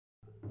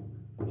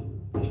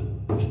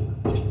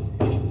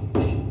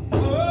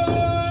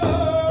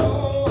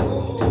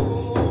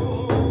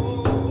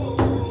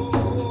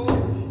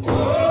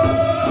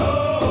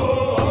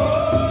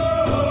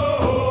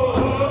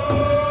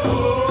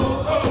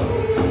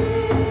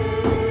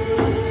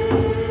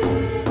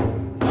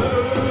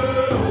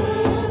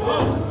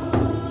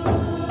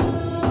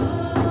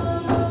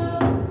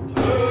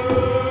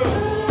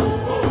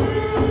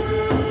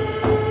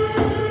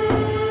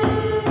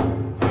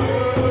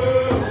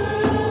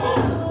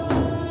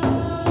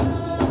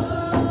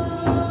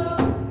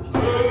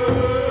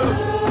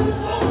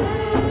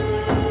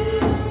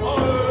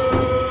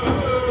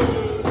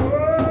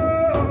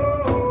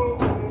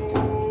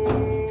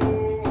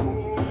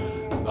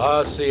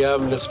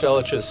CM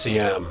Nostalgia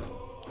CM.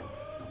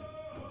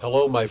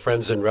 Hello, my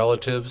friends and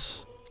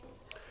relatives.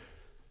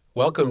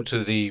 Welcome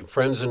to the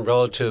Friends and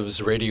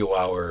Relatives Radio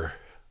Hour,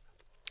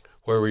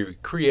 where we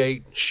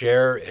create,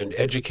 share, and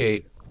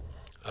educate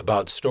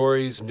about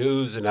stories,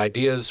 news, and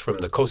ideas from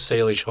the Coast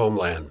Salish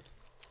homeland.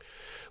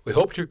 We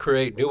hope to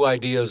create new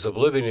ideas of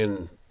living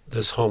in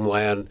this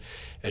homeland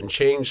and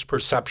change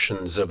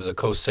perceptions of the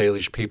Coast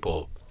Salish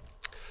people.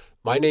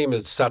 My name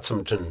is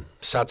Satsumton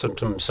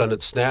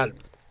Sunnit Snat,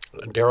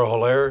 Daryl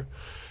Hilaire,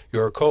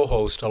 your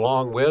co-host,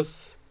 along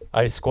with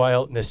I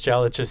Squile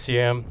Nostalgia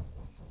CM,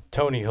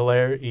 Tony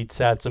Hilaire, Eat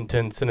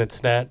Satsumton Sunnit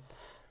Snat,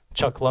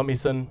 Chuck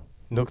Lumison,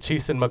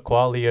 Nukchisan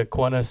Makwalia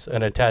Quanas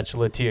and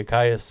Atachla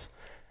Tiakaias,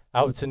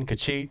 Outson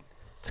Kachit,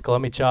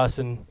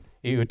 Sklamichasan,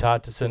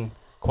 Iutatasan,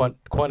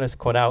 Quanas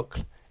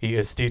Quanauk,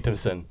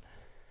 Iustitumson.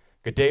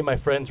 Good day, my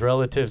friends,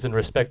 relatives, and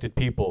respected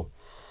people.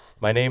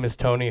 My name is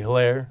Tony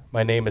Hilaire.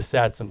 My name is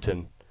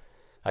Satsumton.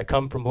 I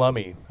come from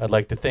Lummi. I'd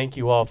like to thank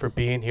you all for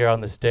being here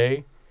on this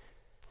day.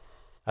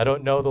 I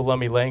don't know the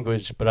Lummi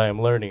language, but I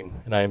am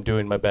learning, and I am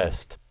doing my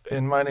best.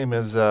 And my name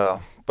is Bo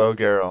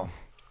Garrell.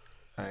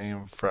 I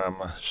am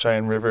from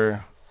Cheyenne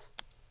River,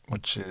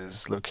 which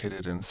is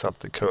located in South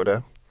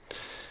Dakota.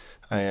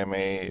 I am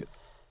a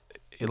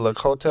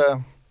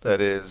Lakota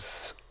that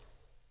is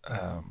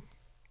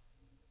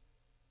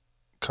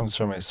comes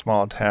from a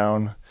small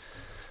town.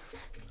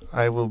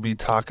 I will be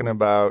talking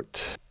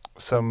about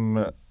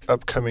some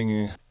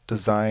upcoming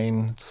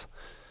designs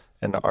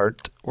and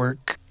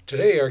artwork.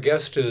 Today. Our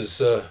guest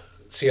is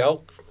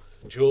Sialk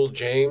Jewel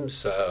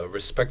James,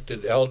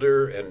 respected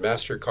elder and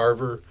master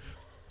carver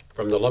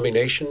from the Lummi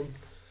Nation,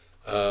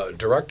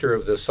 director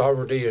of the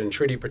Sovereignty and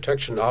Treaty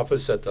Protection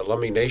Office at the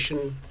Lummi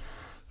Nation,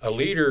 a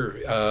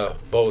leader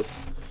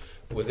both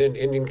within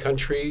Indian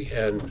country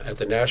and at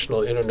the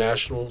national,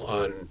 international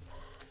on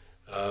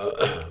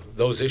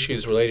those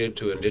issues related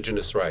to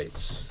Indigenous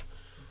rights.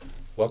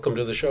 Welcome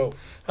to the show.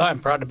 I'm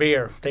proud to be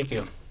here. Thank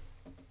you.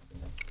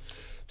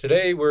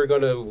 Today we're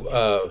going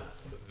to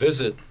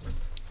visit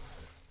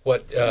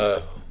what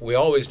we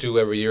always do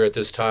every year at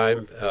this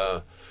time,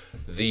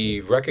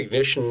 the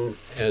recognition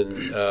and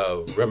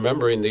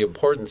remembering the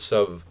importance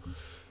of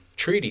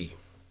treaty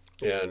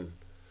and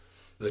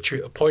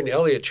the Point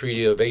Elliott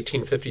Treaty of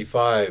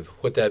 1855,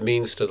 what that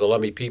means to the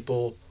Lummi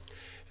people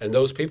and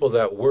those people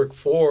that work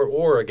for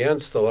or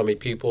against the Lummi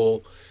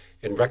people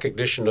in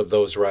recognition of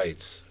those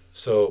rights.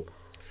 So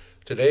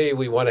today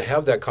we want to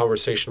have that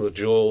conversation with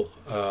Jewel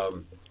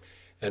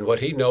and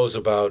what he knows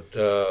about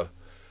the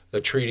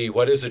treaty,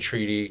 what is a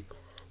treaty,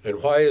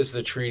 and why is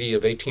the Treaty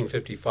of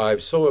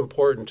 1855 so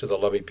important to the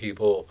Lummi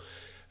people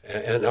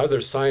and other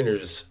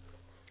signers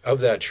of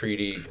that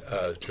treaty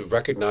to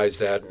recognize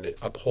that and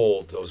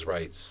uphold those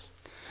rights?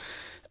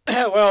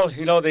 Well,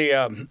 you know,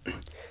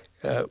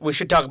 we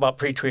should talk about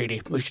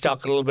pre-treaty. We should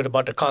talk a little bit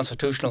about the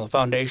constitutional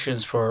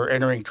foundations for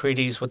entering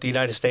treaties with the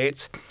United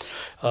States.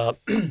 A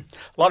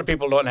lot of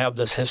people don't have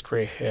this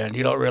history, and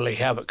you don't really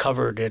have it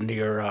covered in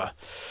your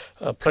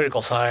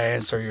political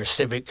science or your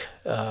civic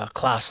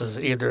classes,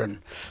 either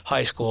in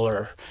high school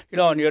or,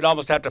 and you'd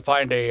almost have to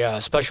find a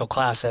special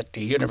class at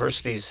the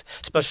universities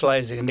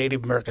specializing in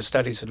Native American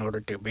studies in order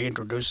to be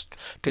introduced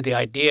to the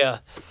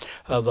idea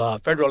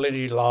of federal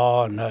Indian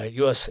law and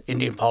U.S.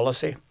 Indian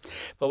policy.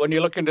 But when you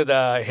look into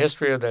the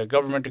history of the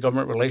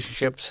government-to-government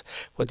relationships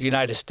with the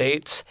United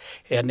States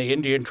and the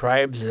Indian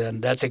tribes,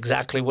 and that's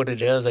exactly what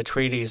it is. A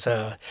treaty is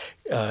a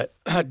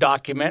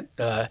document.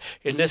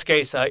 In this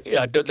case,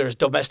 there's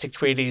domestic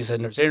treaties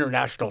and there's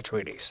international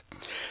treaties.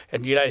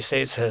 And the United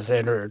States has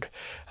entered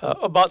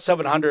about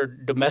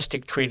 700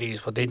 domestic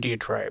treaties with Indian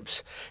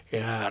tribes.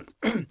 And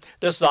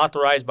this is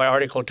authorized by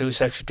Article 2,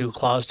 Section 2,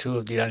 Clause 2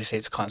 of the United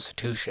States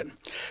Constitution,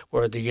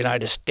 where the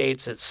United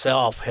States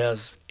itself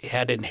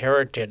had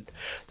inherited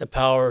the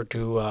power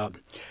to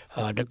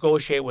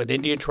negotiate with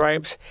Indian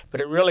tribes,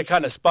 but it really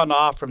kind of spun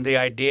off from the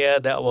idea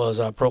that was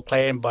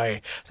proclaimed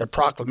by the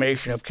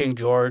proclamation of King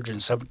George in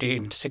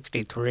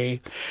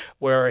 1763,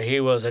 where he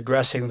was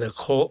addressing the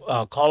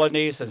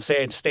colonies and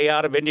saying, stay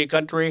out of Indian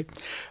country.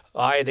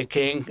 I, the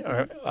king,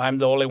 I'm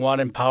the only one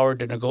empowered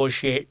to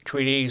negotiate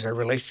treaties or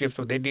relationships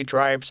with Indian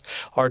tribes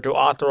or to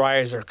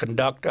authorize or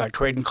conduct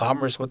trade and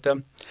commerce with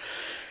them.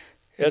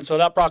 And so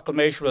that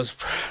proclamation was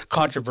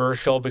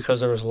controversial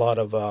because there was a lot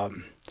of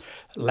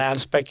land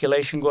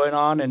speculation going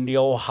on in the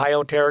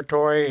Ohio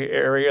Territory,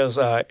 areas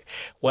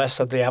west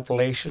of the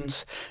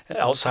Appalachians,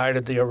 outside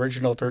of the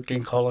original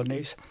 13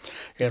 colonies.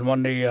 And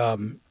when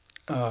the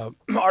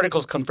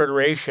Articles of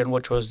Confederation,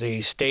 which was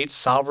the state's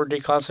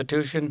sovereignty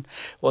constitution,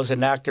 was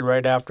enacted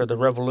right after the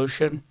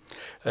Revolution.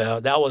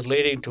 That was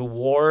leading to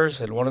wars,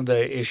 and one of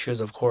the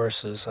issues, of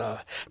course, is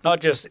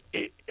not just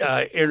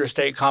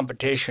interstate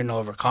competition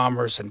over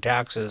commerce and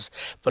taxes,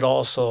 but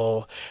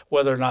also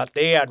whether or not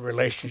they had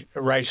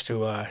rights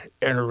to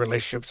enter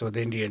relationships with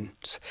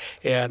Indians.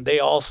 And they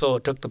also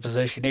took the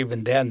position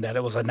even then that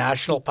it was a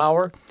national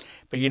power,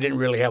 but you didn't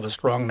really have a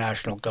strong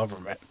national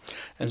government.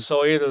 And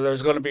so either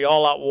there's going to be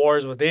all-out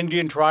wars with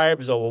Indian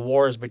tribes or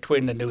wars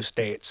between the new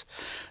states.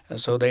 And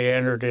so they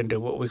entered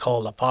into what we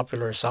call the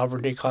Popular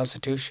Sovereignty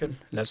Constitution.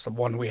 And that's the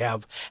one we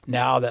have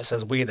now that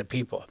says we the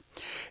people.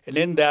 And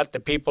in that, the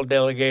people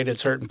delegated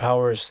certain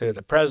powers to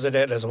the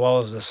president as well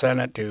as the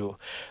Senate to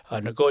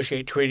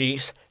negotiate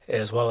treaties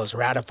as well as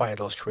ratify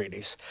those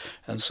treaties.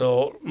 And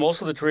so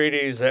most of the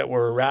treaties that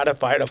were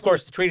ratified, of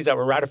course, the treaties that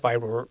were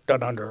ratified were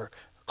done under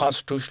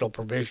constitutional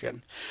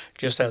provision,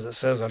 just as it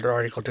says under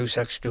Article 2,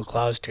 Section 2,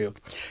 Clause 2.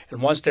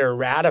 And once they're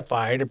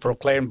ratified and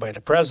proclaimed by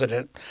the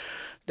president,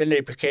 then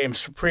they became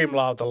supreme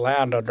law of the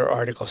land under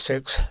Article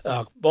 6,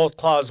 both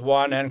Clause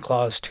 1 and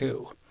Clause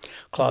 2.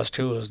 Clause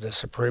 2 is the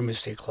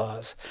supremacy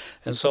clause.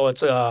 And so it's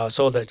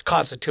so the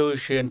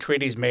Constitution,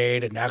 treaties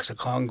made, and acts of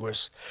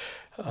Congress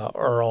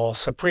are all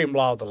supreme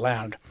law of the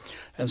land.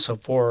 And so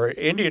for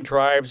Indian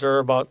tribes, there are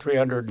about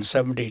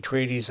 370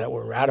 treaties that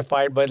were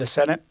ratified by the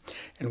Senate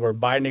and were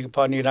binding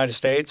upon the United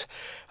States.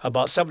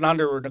 About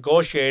 700 were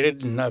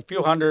negotiated, and a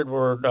few hundred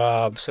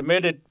were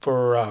submitted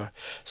for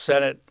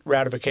Senate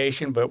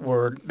ratification, but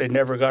they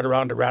never got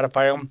around to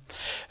ratify them.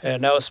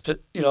 And that was,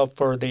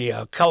 for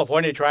the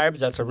California tribes,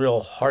 that's a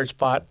real hard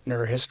spot in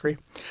their history.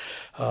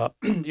 The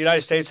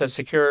United States has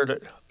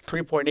secured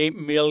 3.8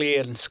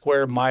 million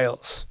square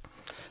miles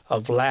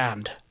of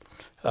land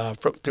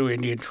through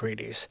Indian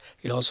treaties.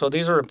 So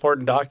these are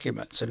important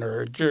documents, and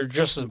they're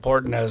just as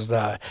important as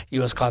the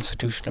U.S.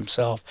 Constitution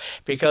itself,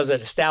 because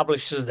it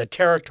establishes the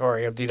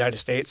territory of the United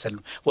States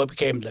and what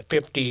became the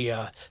 50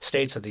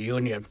 states of the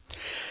Union.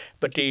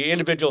 But the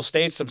individual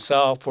states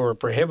themselves were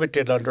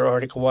prohibited under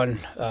Article 1,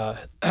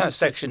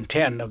 Section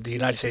 10 of the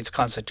United States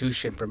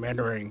Constitution from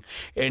entering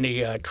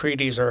any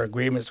treaties or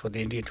agreements with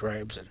the Indian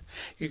tribes. And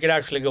you can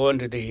actually go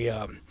into the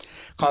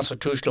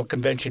Constitutional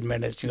Convention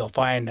minutes, you'll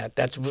find that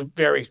that's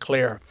very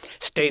clear.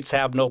 States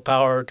have no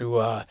power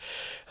to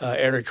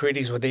enter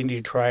treaties with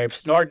Indian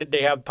tribes, nor did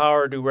they have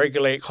power to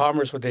regulate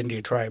commerce with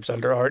Indian tribes.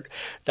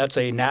 That's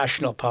a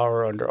national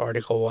power under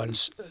Article 1,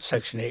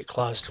 Section 8,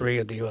 Clause 3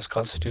 of the U.S.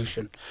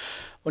 Constitution.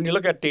 When you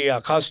look at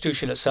the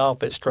Constitution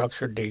itself, it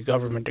structured the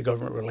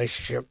government-to-government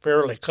relationship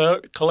fairly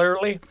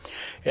clearly,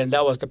 and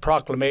that was the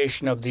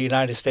proclamation of the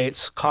United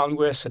States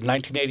Congress in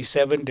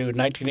 1987 to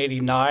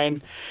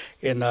 1989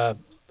 in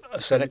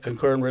Senate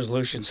Concurrent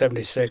Resolution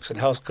 76 and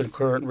House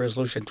Concurrent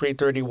Resolution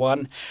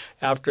 331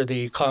 after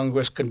the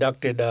Congress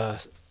conducted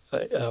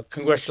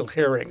congressional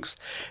hearings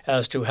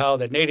as to how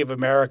the Native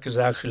Americans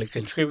actually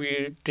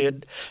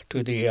contributed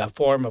to the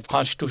form of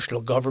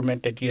constitutional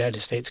government that the United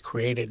States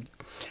created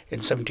in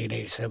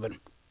 1787.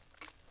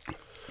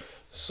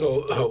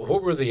 So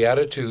what were the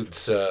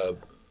attitudes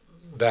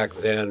back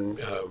then,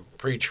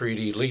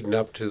 pre-treaty, leading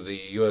up to the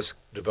U.S.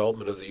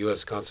 development of the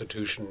U.S.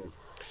 Constitution,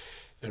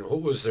 and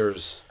what was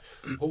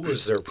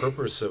their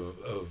purpose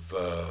of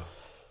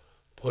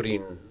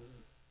putting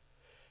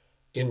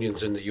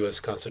Indians in the U.S.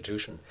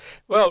 Constitution?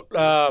 Well,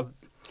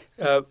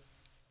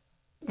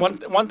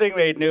 one thing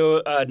they knew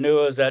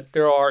is that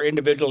there are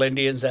individual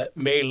Indians that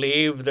may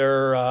leave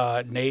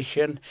their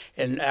nation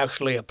and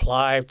actually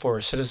apply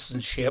for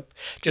citizenship,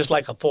 just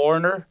like a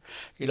foreigner,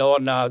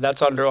 and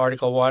that's under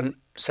Article 1,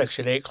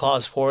 Section 8,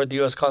 Clause 4 of the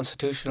U.S.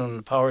 Constitution on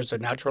the powers to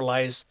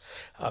naturalize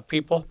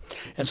people.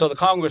 And so the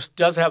Congress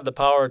does have the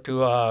power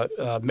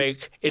to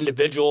make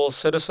individuals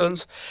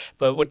citizens,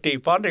 but what the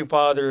Founding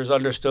Fathers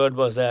understood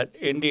was that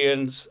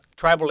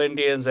tribal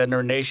Indians and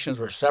their nations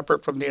were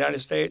separate from the United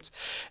States.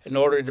 In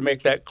order to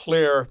make that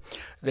clear,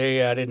 they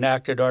had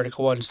enacted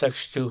Article 1,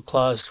 Section 2,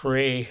 Clause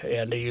 3,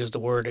 and they used the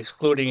word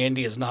excluding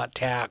Indians not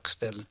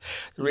taxed. And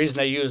the reason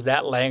they used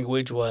that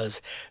language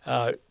was,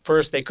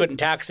 first, they couldn't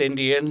tax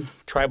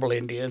tribal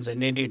Indians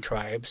and Indian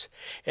tribes,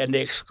 and they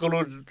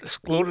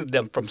excluded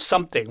them from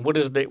something. What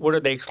are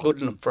they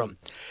excluding them from?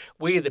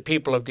 We, the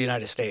people of the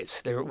United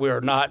States. We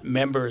are not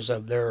members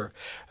of their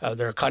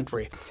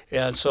country.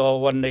 And so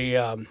when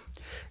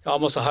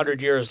almost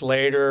 100 years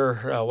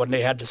later, when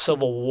they had the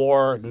Civil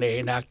War and they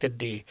enacted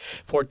the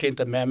 14th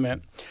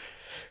Amendment,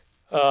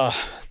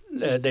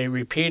 they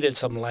repeated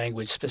some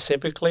language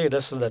specifically.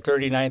 This is the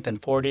 39th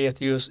and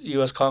 40th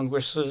U.S.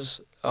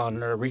 Congresses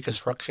on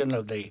reconstruction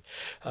of the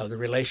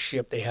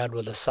relationship they had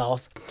with the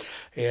South.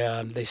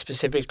 And they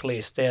specifically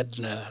said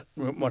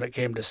when it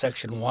came to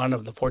Section 1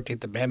 of the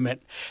 14th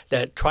Amendment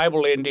that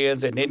tribal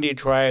Indians and Indian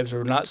tribes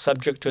were not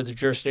subject to the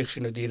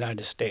jurisdiction of the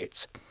United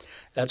States.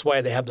 That's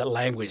why they have that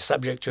language,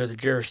 subject to the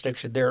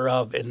jurisdiction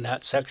thereof, in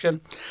that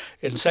section.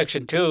 In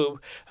Section 2,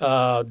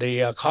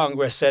 the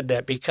Congress said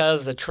that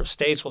because the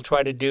states will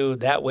try to do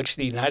that which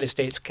the United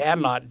States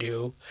cannot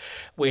do,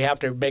 we have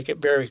to make it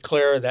very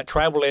clear that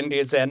tribal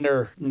Indians and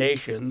their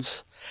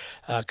nations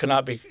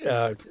cannot be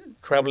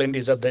tribal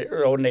Indians of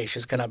their own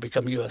nations cannot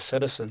become U.S.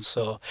 citizens.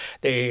 So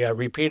they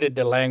repeated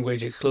the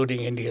language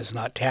excluding Indians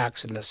not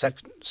taxed in the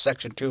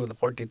Section 2 of the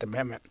 14th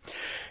Amendment.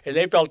 And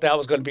they felt that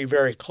was going to be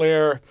very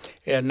clear,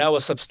 and that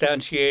was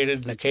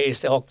substantiated in the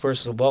case Elk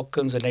versus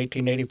Wilkins in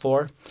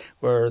 1884,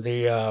 where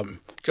the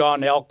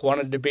John Elk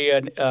wanted to be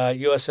a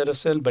U.S.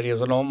 citizen, but he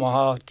was an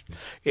Omaha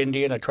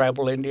Indian, a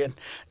tribal Indian.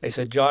 They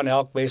said, John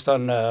Elk, based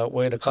on the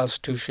way the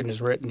Constitution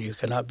is written, you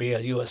cannot be a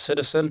U.S.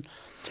 citizen.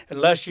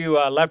 unless you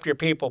left your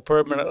people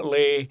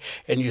permanently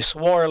and you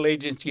swore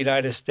allegiance to the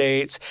United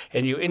States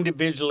and you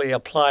individually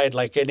applied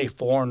like any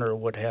foreigner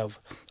would have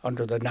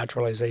under the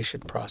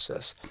naturalization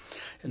process.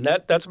 And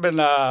that's been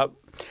that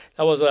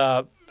was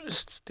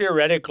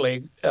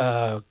theoretically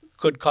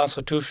good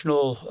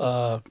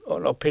constitutional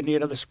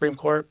opinion of the Supreme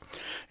Court.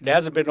 It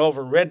hasn't been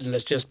overridden;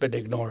 it's just been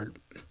ignored.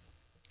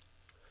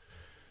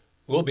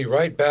 We'll be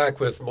right back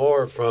with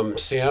more from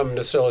Siam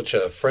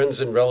Nisilicha, Friends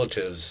and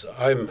Relatives.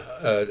 I'm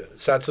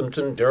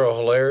Satsumton Darrell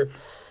Hilaire,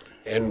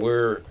 and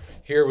we're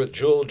here with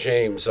Jewel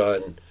James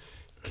on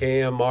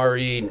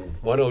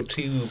KMRE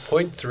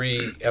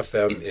 102.3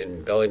 FM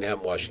in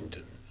Bellingham,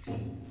 Washington.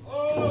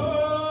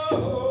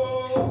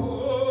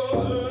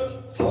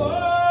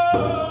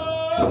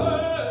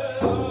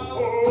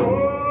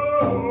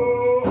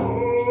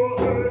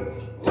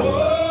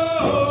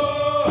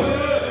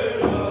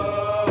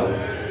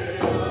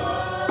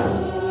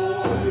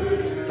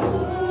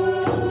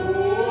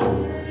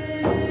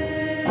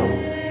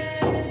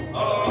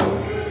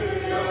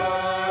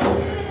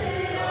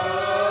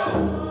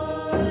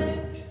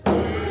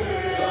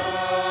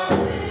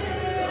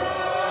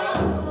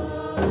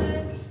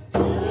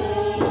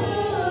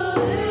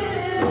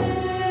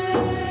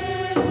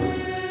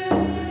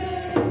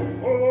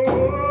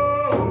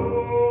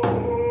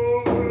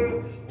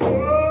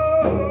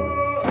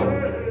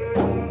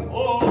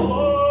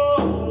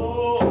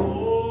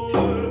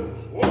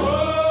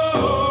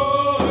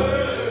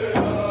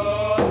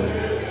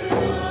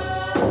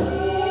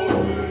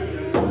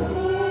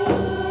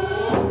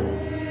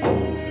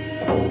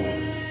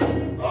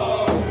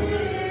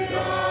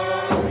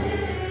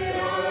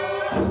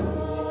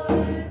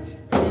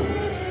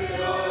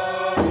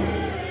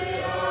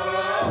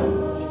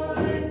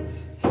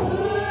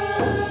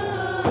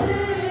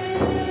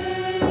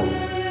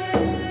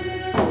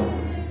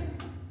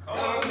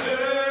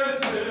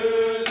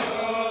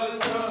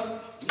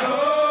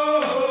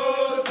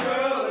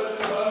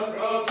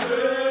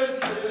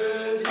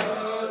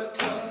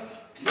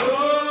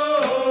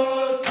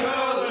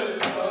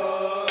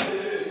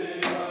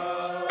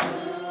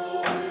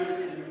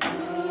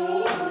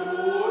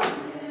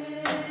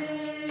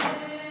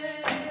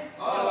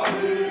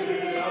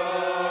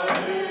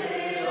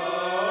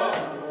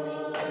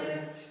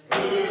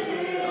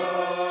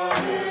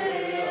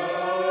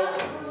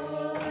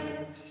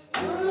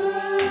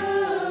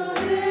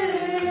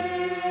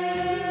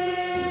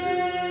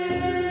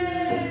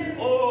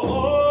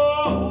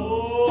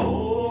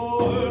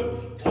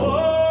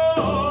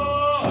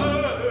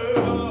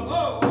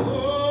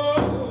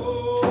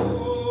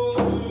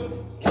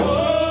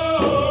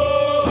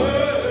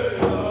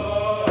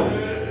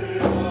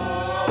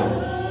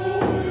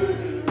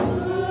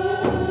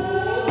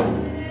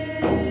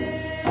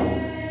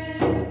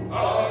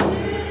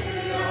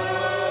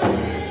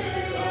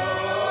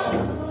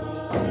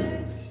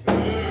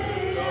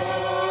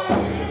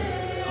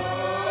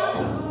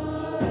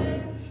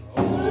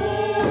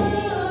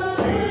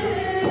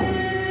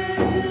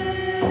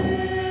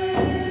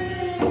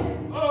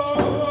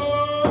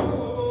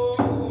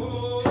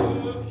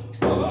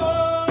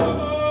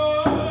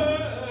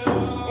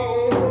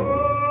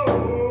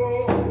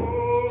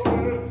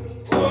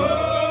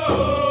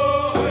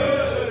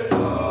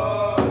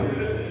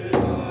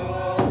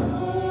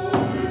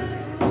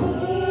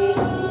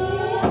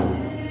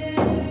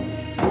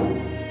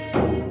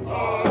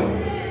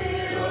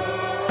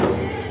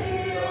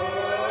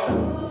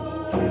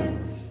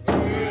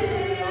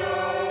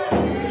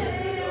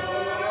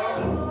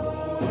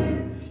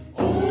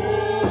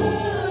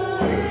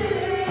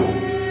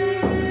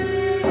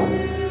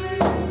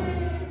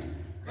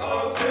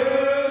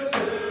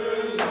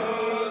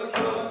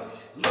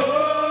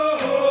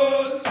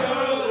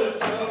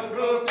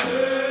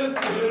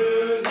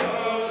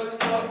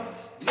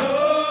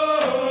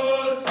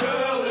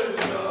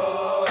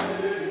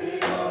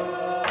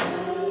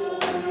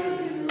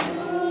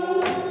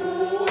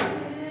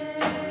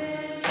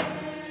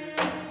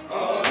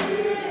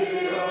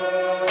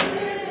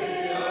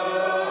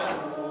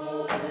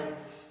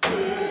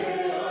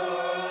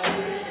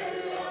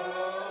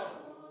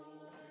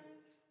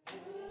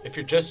 If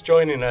you're just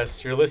joining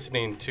us, you're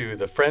listening to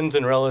the Friends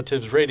and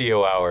Relatives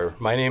Radio Hour.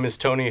 My name is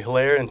Tony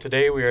Hilaire, and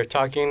today we are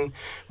talking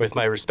with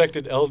my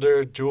respected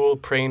elder, Jewel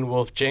Prayne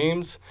Wolf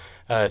James.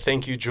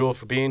 Thank you, Jewel,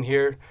 for being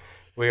here.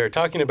 We are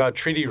talking about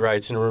treaty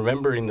rights and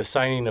remembering the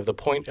signing of the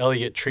Point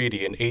Elliott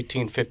Treaty in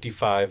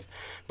 1855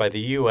 by the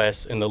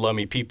U.S. and the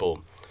Lummi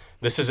people.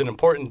 This is an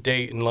important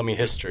date in Lummi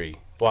history.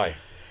 Why?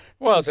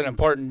 Well, it's an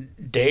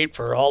important date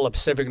for all of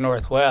Pacific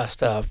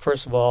Northwest.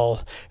 First of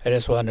all, I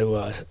just want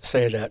to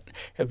say that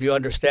if you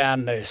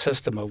understand the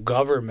system of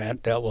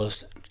government that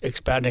was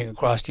expanding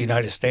across the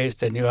United States,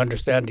 then you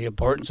understand the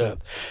importance of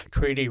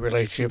treaty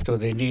relationships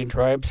with the Indian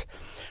tribes.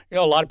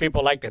 a lot of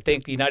people like to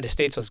think the United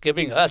States was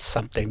giving us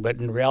something, but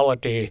in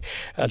reality,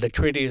 the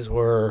treaties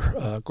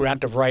were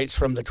grant of rights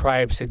from the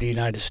tribes to the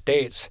United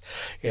States.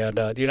 And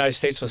the United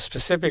States was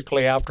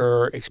specifically,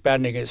 after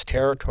expanding its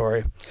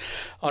territory,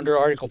 under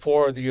Article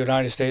 4 of the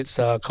United States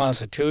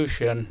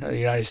Constitution, the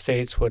United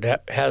States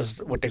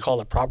has what they call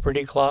a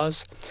property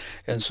clause.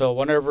 And so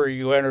whenever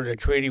you entered a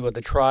treaty with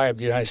the tribe,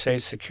 the United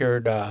States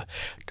secured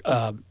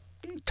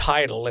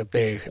title, if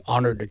they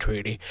honored the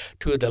treaty,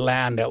 to the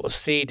land that was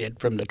ceded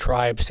from the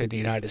tribes to the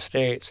United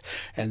States.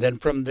 And then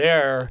from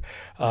there,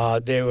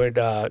 they would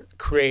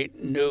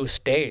create new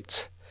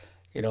states.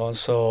 And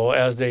so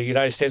as the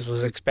United States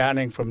was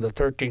expanding from the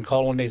 13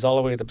 colonies all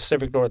the way to the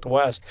Pacific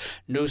Northwest,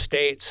 new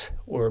states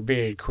were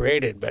being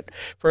created. But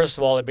first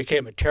of all, it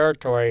became a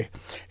territory,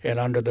 and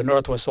under the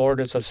Northwest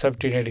Ordinance of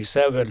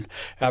 1787,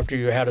 after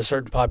you had a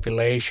certain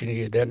population,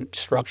 you then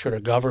structured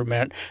a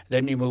government,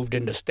 then you moved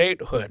into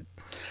statehood.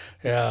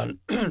 And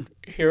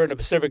here in the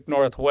Pacific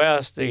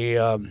Northwest,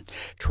 the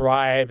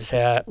tribes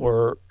had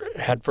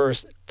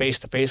first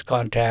face-to-face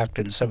contact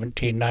in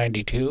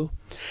 1792,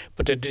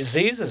 but the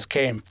diseases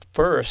came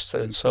first,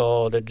 and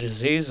so the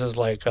diseases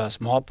like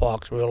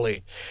smallpox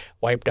really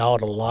wiped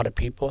out a lot of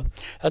people.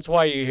 That's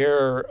why you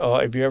hear,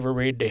 if you ever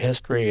read the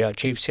history,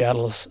 Chief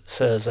Seattle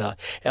says,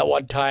 at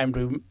one time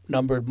we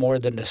numbered more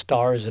than the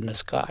stars in the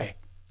sky.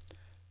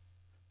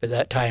 But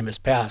that time has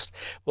passed.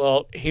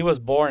 Well, he was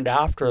born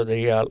after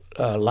the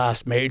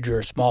last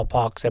major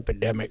smallpox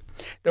epidemic.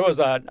 There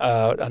was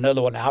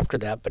another one after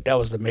that, but that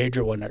was the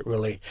major one that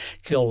really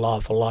killed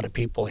off a lot of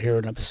people here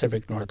in the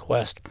Pacific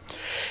Northwest.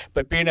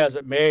 But being as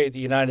it may,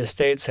 the United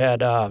States had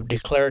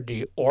declared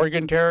the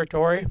Oregon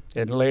Territory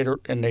in the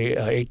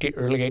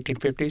early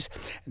 1850s.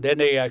 And then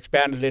they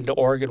expanded into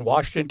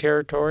Oregon-Washington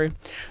Territory,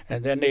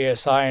 and then they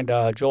assigned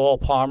Joel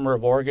Palmer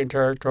of Oregon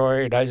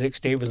Territory and Isaac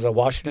Stevens of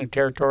Washington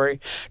Territory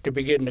to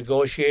begin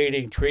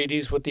negotiating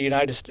treaties with the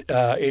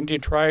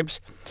Indian tribes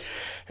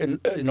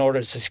in order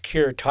to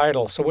secure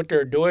title. So what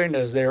they're doing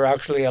is they're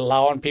actually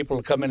allowing people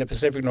to come in the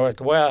Pacific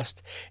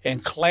Northwest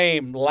and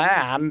claim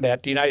land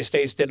that the United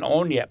States didn't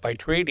own yet by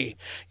treaty.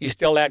 You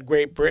still had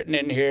Great Britain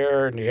in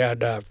here, and you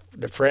had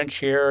the French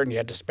here, and you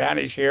had the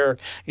Spanish here,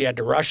 you had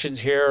the Russians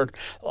here.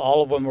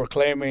 All of them were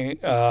claiming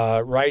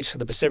rights to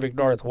the Pacific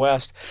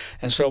Northwest.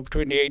 And so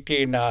between the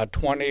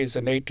 1820s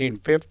and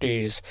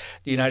 1850s,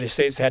 the United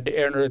States had to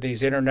enter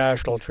these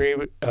international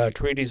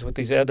treaties with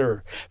these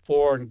other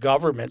foreign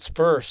governments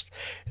first,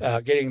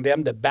 getting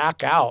them to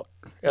back out.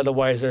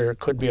 Otherwise, there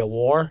could be a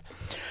war.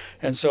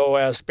 And so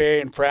as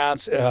Spain,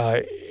 France,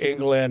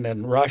 England,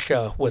 and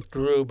Russia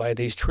withdrew by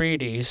these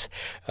treaties,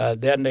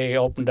 then they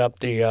opened up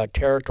the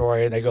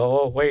territory, and they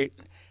go, oh, wait,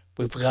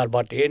 we forgot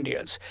about the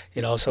Indians,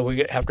 so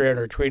we have to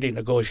enter treaty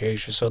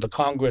negotiations. So the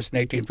Congress in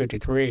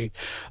 1853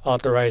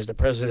 authorized the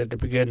president to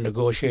begin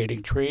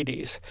negotiating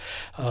treaties.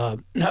 A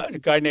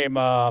guy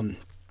named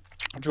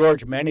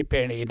George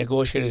Manipenny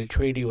negotiated a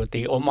treaty with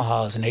the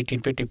Omahas in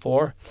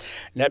 1854,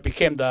 and that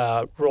became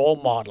the role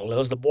model. It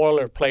was the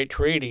boilerplate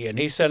treaty, and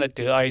he sent it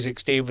to Isaac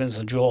Stevens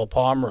and Joel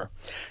Palmer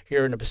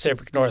here in the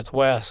Pacific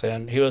Northwest,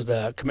 and he was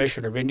the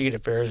Commissioner of Indian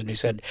Affairs, and he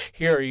said,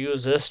 here,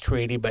 use this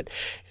treaty, but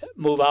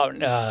move out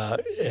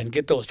and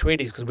get those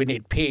treaties because we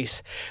need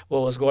peace.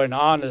 What was going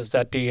on is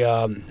that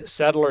the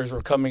settlers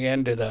were coming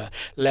into the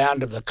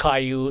land of the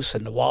Cayuse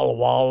and the Walla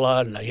Walla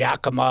and the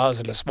Yakimas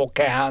and the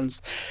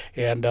Spokanes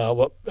and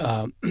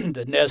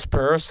the Nez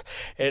Perce,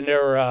 and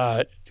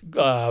they're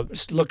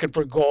looking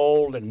for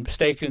gold and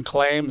staking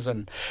claims,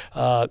 and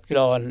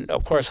and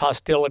of course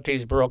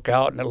hostilities broke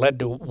out, and it led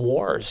to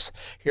wars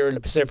here in the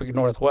Pacific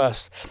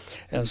Northwest.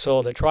 And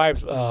so the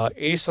tribes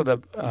east of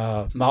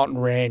the mountain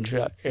range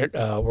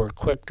were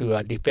quick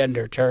to defend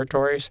their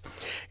territories,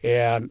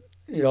 and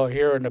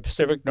here in the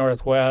Pacific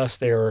Northwest,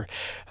 there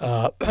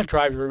were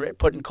tribes were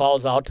putting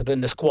calls out to the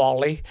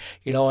Nisqually,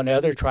 and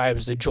other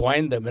tribes to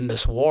join them in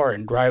this war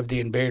and drive the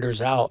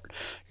invaders out,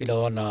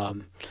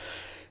 and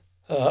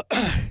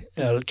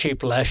Chief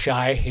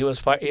Leshai, he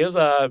was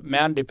a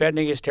man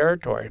defending his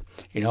territory,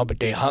 but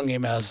they hung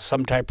him as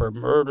some type of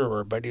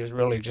murderer, but he was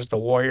really just a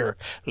warrior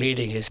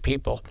leading his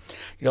people.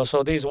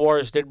 So these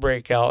wars did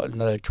break out in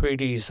the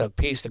treaties of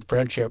peace and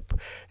friendship,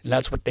 and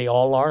that's what they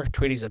all are,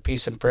 treaties of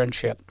peace and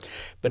friendship.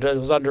 But it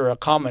was under a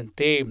common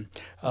theme.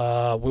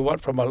 We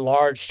went from a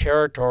large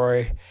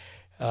territory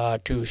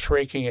to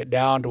shrinking it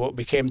down to what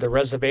became the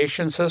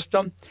reservation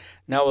system.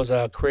 And that was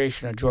a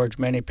creation of George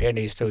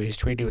Manipenny's to his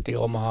treaty with the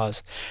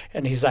Omahas.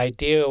 And his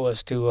idea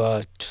was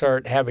to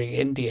start having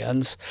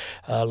Indians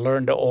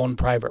learn to own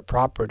private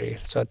property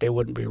so that they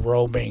wouldn't be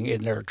roaming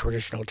in their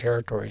traditional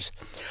territories.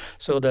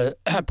 So the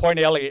Point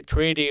Elliott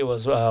Treaty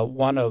was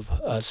one of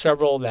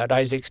several that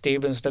Isaac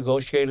Stevens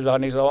negotiated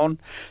on his own.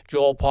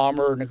 Joel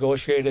Palmer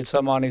negotiated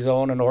some on his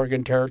own in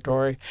Oregon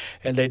Territory,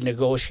 and they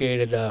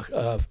negotiated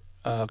a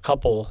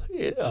couple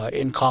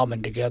in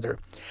common together.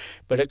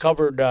 But it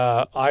covered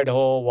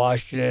Idaho,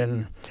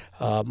 Washington,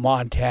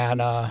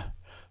 Montana,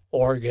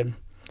 Oregon.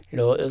 It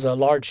was a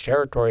large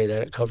territory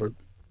that it covered.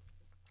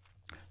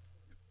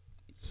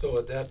 So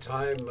at that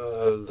time,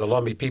 the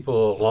Lummi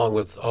people, along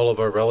with all of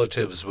our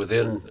relatives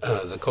within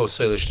the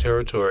Coast Salish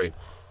territory,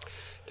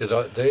 did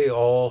they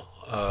all,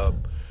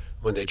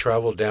 when they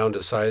traveled down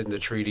to sign the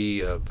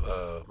Treaty of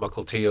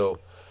Mukilteo,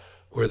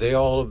 were they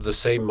all of the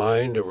same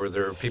mind, or were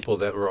there people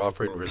that were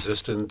offering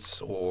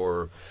resistance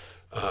or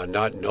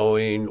not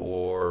knowing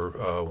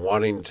or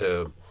wanting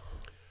to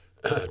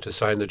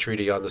sign the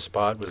treaty on the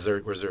spot? Was there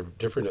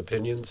different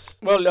opinions?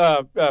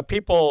 Well,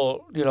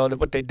 people,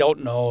 what they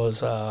don't know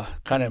is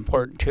kind of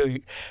important too.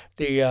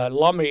 The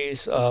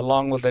Lummis,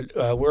 along with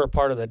we're a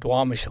part of the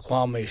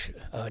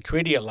Duwamish-Suquamish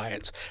Treaty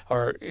Alliance,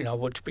 or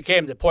which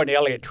became the Point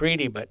Elliott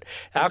Treaty. But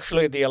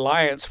actually, the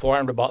alliance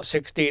formed about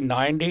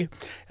 1690.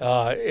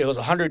 It was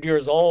 100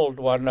 years old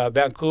when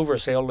Vancouver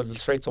sailed in the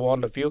Straits of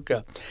Juan de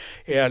Fuca,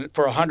 and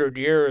for 100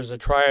 years, the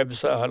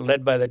tribes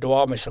led by the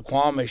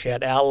Duwamish-Suquamish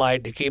had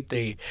allied to keep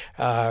the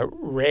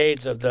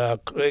raids of the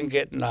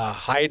Tlingit and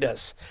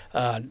Haidas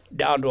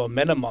down to a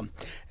minimum,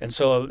 and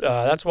so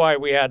that's why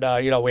we had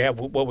we have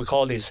what we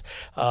call these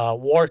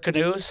war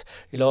canoes.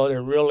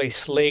 They're really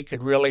sleek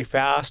and really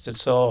fast, and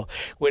so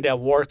we'd have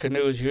war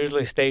canoes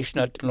usually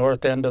stationed at the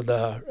north end of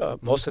the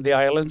most of the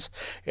islands,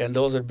 and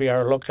those would be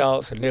our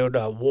lookouts, and they would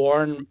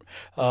warn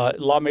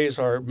Lummis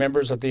or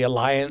members of the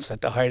alliance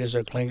that the Haidas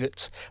or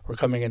Tlingits were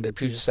coming into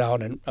Puget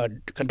Sound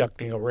and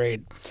conducting a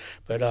raid.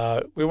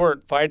 But we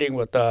weren't fighting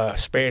with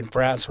Spain,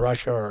 France,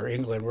 Russia, or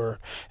England. We're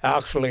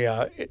actually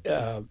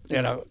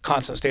in a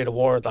constant state of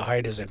war with the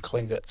Haidas and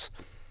Tlingits.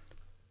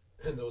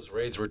 And those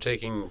raids were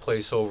taking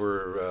place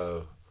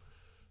over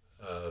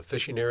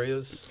fishing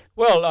areas?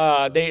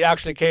 Well, they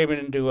actually came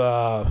into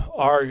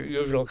our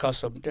usual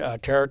custom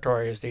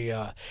territories.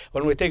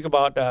 When we think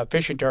about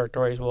fishing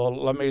territories, well,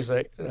 Lummis,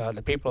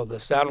 the people of the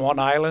San Juan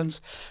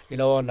Islands, and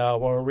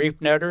we're reef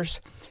netters,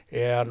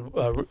 and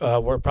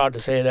we're proud to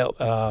say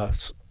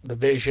that the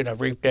vision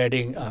of reef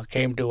netting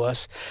came to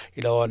us,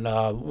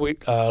 and we,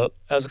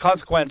 as a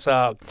consequence,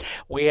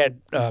 we had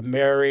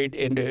married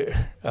into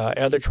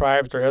other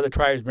tribes, or other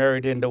tribes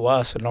married into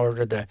us in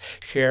order to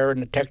share in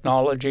the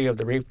technology of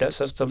the reef net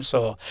system.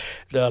 So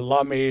the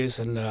Lummis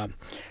and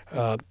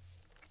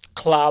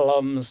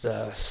Klalams,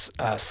 the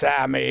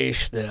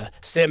Samish, the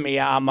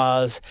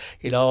Simiamas,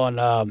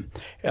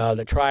 and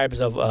the tribes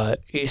of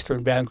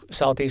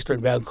southeastern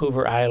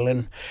Vancouver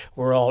Island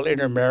were all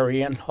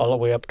intermarrying all the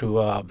way up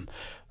to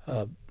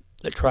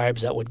the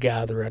tribes that would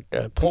gather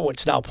at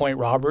what's now Point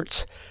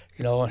Roberts,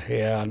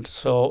 and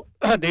so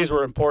these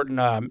were important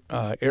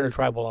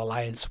intertribal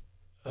alliance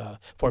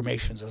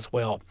formations as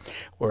well,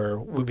 where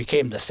we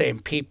became the same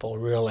people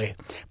really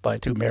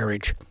through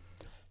marriage.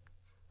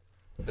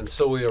 And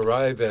so we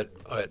arrive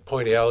at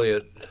Point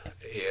Elliott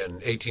in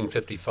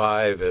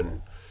 1855,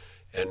 and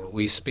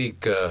we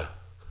speak a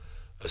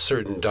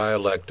certain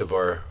dialect of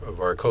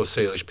our Coast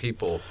Salish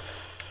people,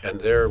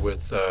 and there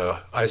with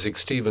Isaac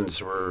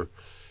Stevens were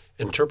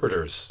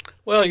interpreters.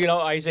 Well,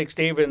 Isaac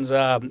Stevens,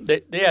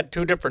 they had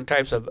two different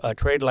types of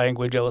trade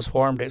language that was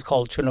formed. It's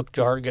called Chinook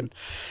jargon.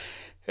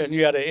 And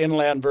you had an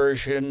inland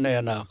version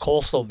and a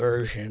coastal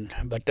version,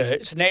 but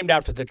it's named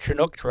after the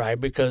Chinook tribe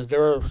because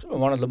they're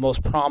one of the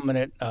most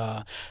prominent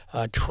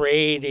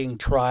trading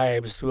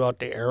tribes throughout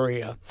the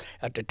area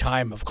at the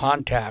time of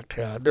contact.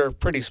 They're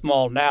pretty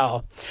small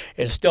now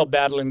and still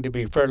battling to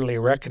be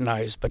federally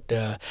recognized, but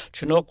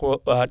Chinook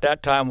at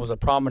that time was a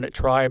prominent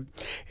tribe,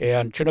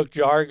 and Chinook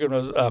jargon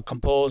was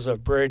composed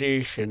of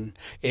British and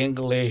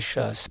English,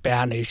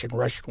 Spanish, and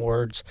Russian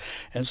words.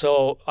 And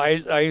so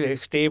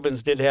Isaac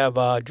Stevens did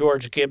have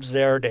George Gibbs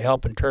there to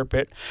help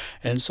interpret,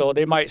 and so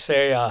they might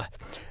say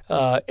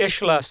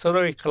Ishla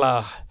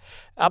Surikla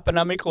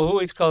Apanamiko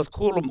Huiskals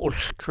Kulum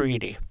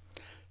Treaty.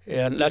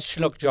 And that's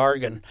Chinook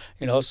jargon,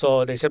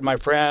 so they said, my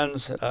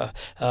friends,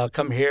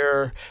 come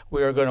here,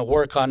 we are going to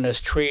work on this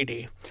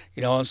treaty,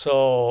 and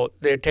so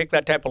they'd take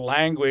that type of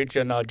language,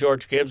 and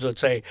George Gibbs would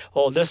say,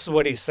 oh, this is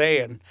what he's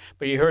saying,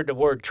 but you heard the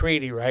word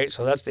treaty, right?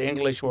 So that's the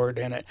English word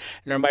in it,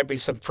 and there might be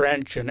some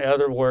French and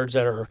other words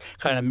that are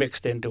kind of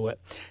mixed into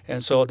it,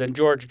 and so then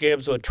George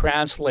Gibbs would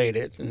translate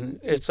it, and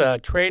it's a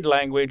trade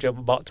language of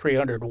about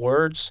 300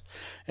 words,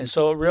 and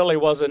so it really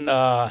wasn't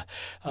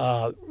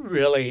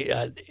really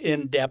an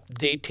in-depth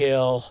detail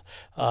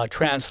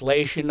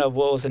translation of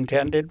what was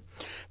intended,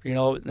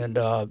 and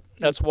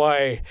that's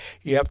why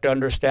you have to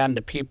understand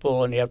the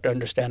people, and you have to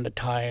understand the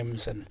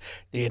times and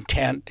the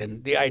intent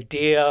and the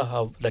idea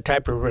of the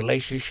type of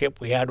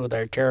relationship we had with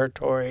our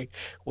territory,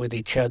 with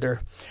each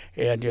other,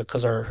 and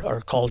because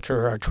our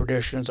culture, our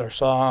traditions, our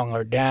song,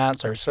 our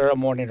dance, our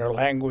ceremony, and our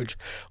language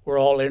were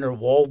all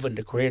interwoven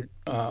to create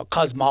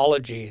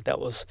cosmology that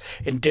was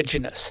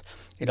indigenous.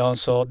 And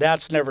so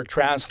that's never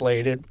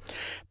translated.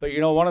 But,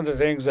 one of the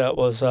things that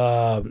was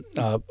a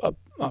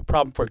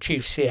problem for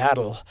Chief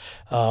Seattle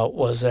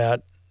was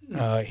that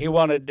He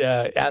wanted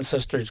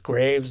ancestors'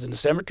 graves and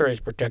cemeteries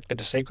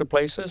protected as sacred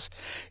places.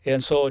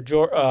 And so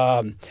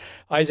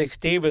Isaac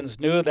Stevens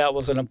knew that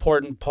was an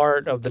important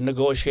part of the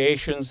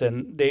negotiations,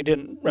 and they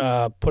didn't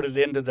put it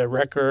into the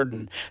record,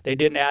 and they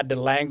didn't add the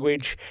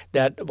language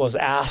that was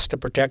asked to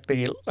protect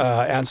the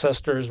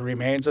ancestors'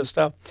 remains and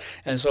stuff.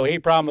 And so he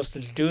promised to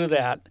do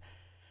that,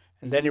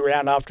 and then he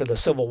ran off to the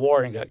Civil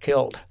War and got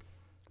killed.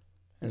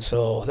 And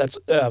so that's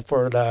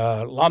for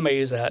the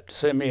Lummies at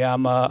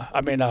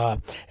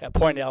at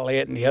Point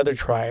Elliott and the other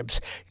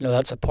tribes.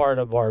 That's a part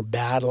of our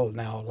battle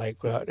now,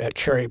 like at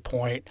Cherry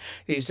Point,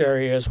 these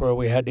areas where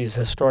we had these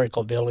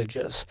historical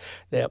villages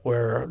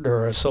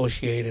they're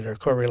associated or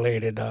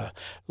correlated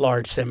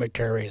large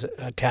cemeteries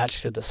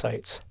attached to the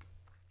sites.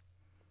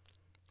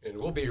 And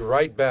we'll be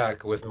right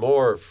back with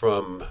more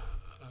from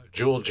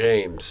Jewel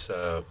James.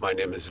 My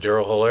name is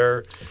Daryl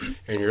Hilaire,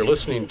 and you're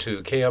listening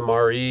to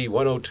KMRE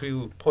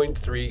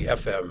 102.3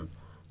 FM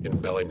in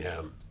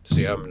Bellingham,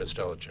 Siam,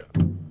 Nostalgia.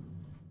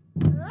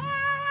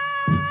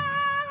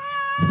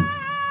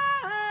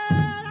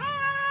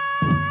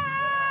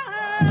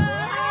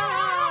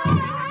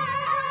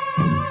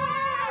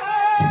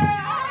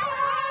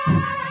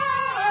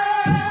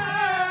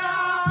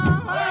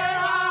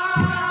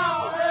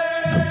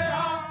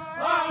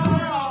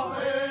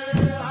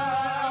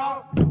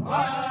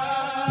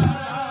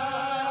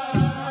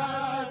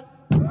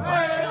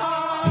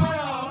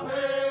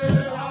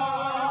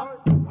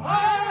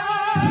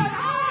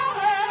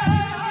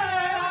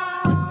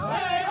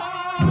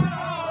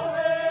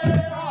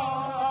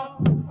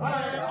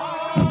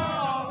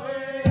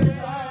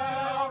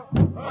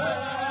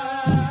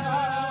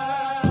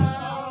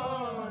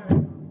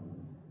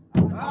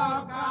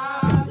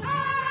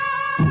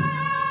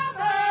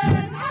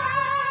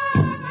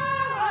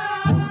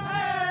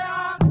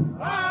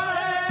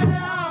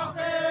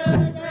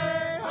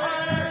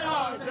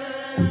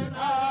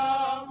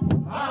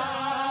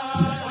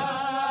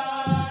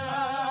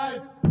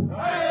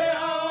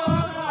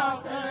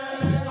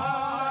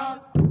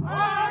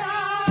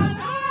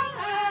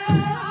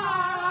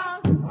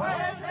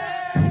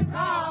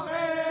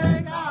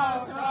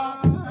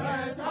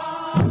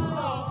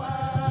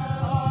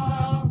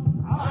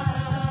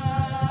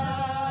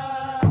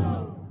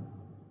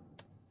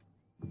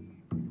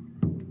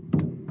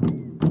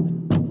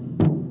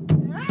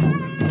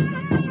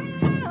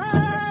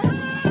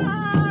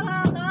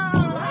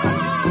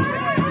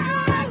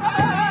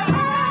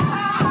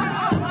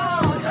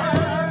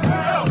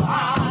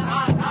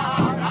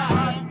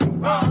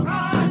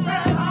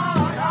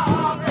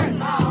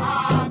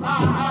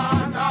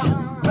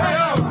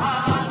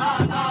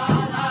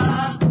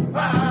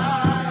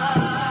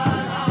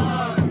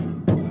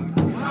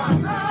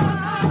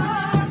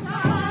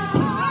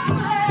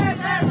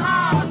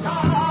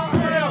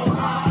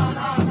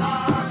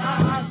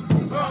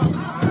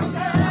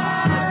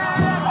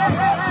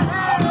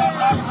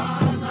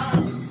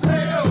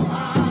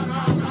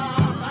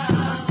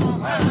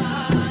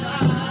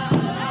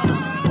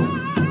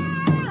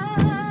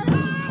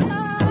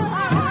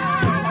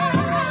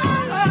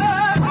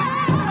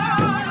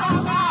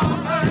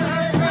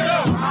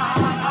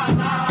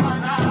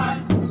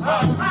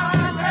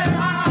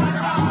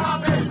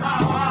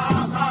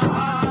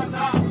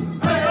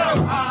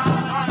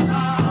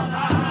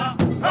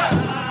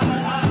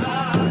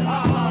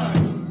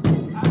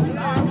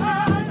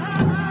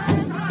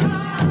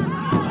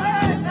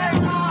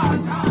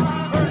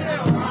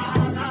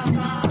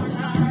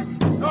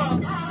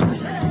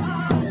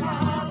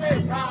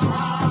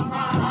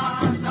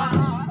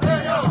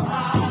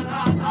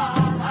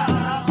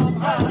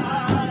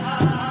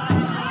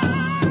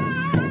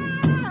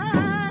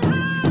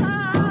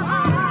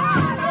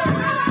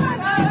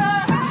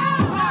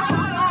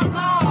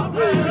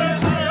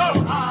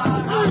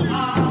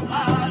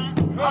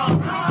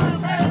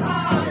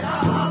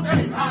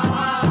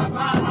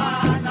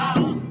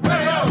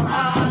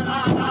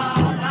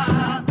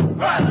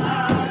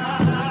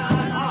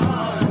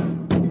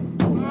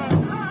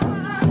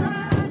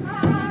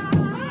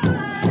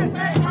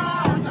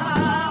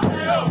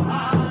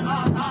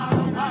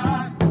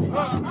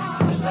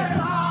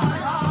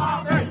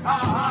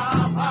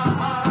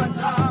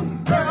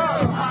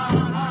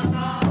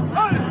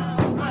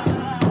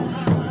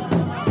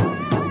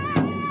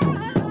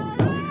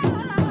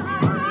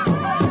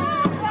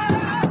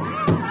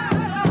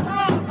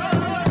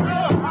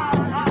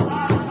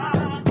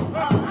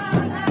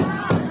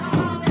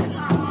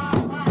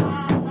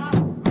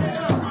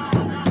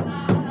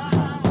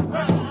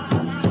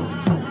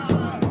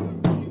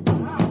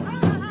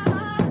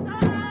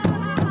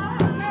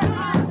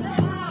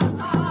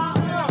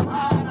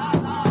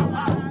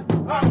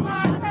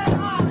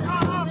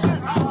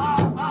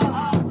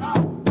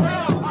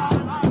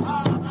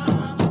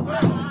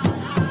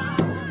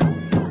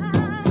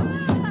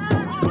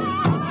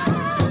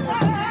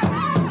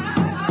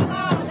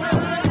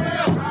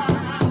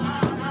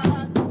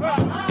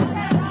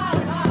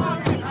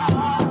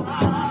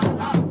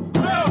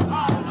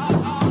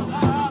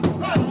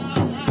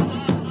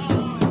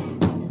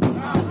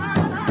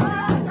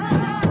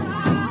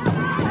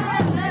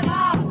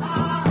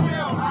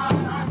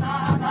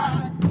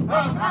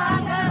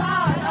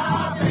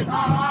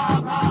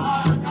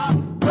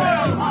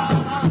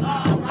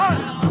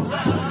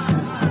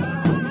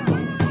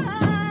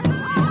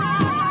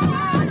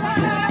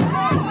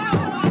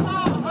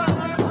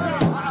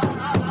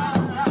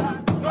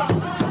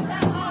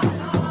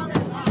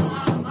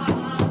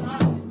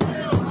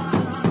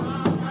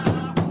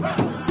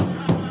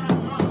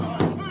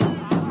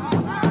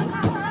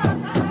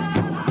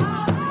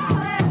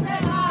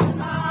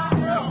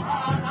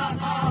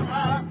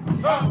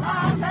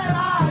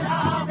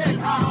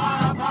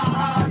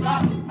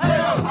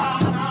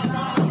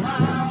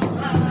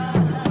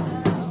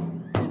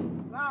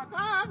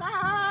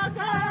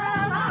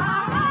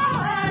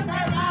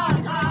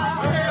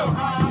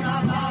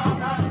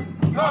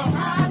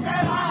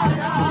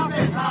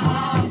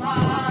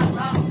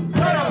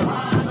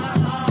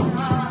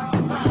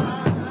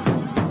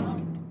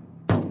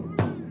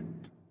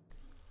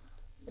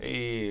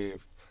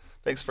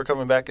 Thanks for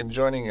coming back and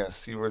joining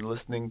us. You were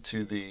listening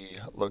to the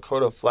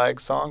Lakota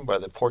Flag Song by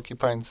the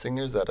Porcupine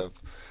Singers out of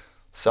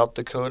South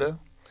Dakota.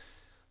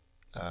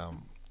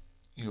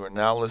 You are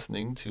now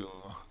listening to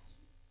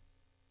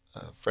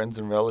Friends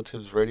and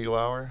Relatives Radio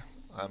Hour.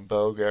 I'm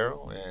Bo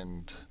Garrow,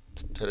 and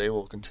today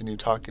we'll continue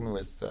talking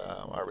with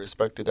our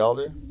respected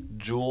elder,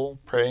 Jewel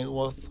Praying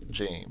Wolf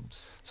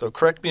James. So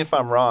correct me if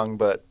I'm wrong,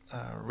 but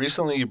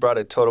recently you brought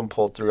a totem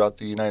pole throughout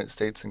the United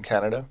States and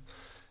Canada,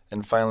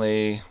 and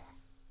finally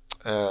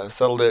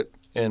settled it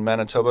in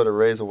Manitoba to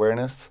raise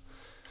awareness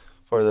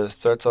for the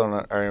threats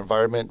on our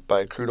environment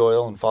by crude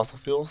oil and fossil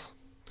fuels.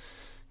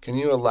 Can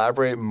you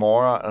elaborate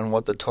more on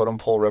what the totem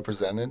pole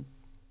represented?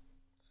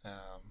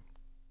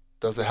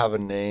 Does it have a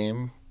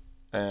name?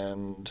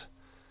 And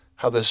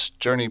how this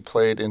journey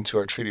played into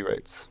our treaty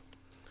rights?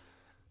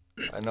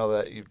 I know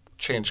that you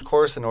changed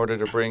course in order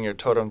to bring your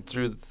totem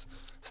through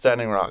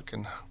Standing Rock,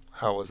 and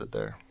how was it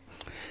there?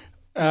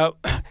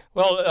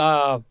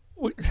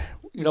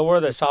 We're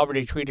the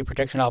Sovereignty Treaty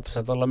Protection Office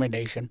of the Lummi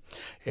Nation,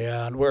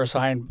 and we're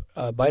assigned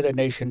by the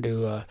nation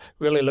to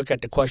really look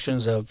at the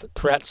questions of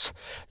threats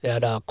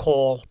that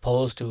coal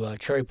posed to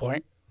Cherry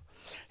Point.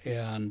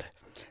 And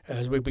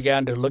as we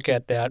began to look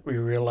at that, we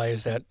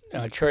realized that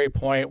Cherry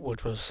Point,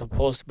 which was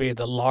supposed to be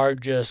the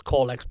largest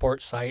coal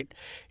export site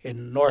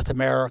in North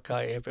America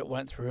if it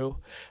went through,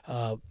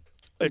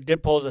 it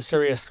did pose a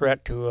serious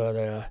threat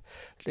to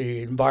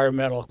the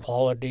environmental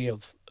quality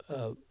of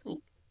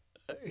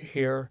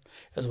here,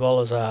 as well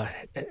as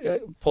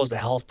posed a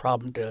health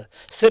problem to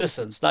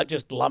citizens, not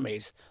just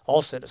Lummies,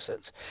 all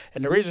citizens.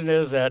 And the reason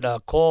is that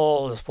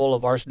coal is full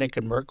of arsenic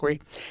and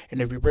mercury,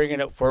 and if you're bringing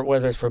it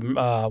whether it's from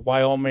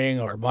Wyoming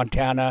or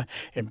Montana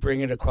and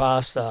bring it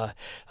across a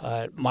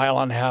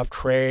mile-and-a-half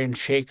train,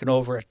 shaking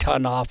over a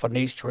ton off on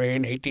each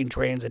train, 18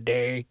 trains a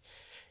day,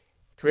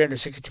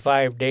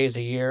 365 days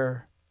a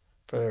year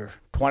for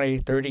 20,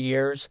 30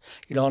 years,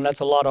 and that's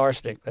a lot of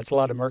arsenic. That's a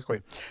lot of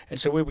mercury. And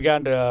so we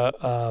began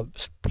to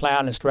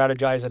plan and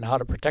strategize on how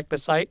to protect the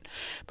site.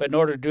 But in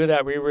order to do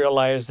that, we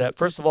realized that,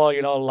 first of all,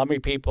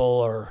 Lummi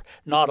people are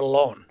not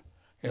alone.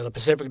 The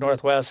Pacific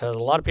Northwest has a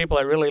lot of people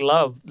that really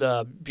love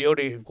the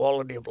beauty and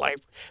quality of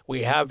life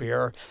we have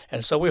here.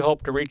 And so we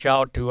hope to reach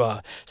out to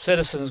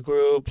citizens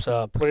groups,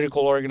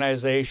 political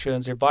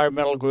organizations,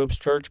 environmental groups,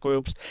 church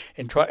groups,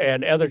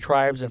 and other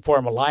tribes and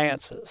form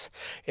alliances.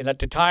 And at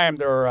the time,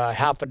 there were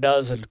half a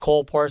dozen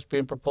coal ports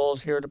being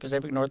proposed here in the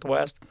Pacific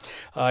Northwest.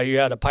 You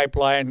had a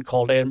pipeline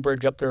called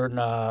Enbridge up there in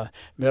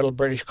middle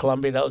British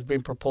Columbia that was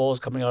being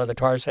proposed coming out of the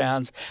tar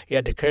sands. You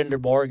had the Kinder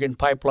Morgan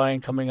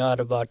pipeline coming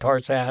out of tar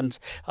sands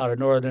out of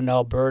northern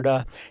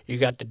Alberta. You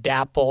got the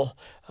DAPL,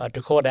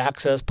 Dakota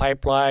Access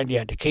Pipeline. You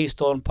had the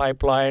Keystone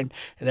Pipeline,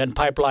 and then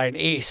Pipeline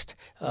East.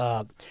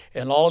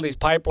 And all of these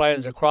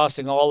pipelines are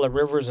crossing all the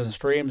rivers and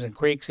streams and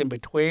creeks in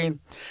between.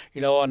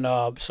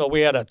 So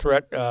we had a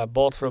threat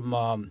both from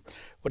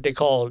what they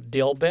call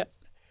dilbit,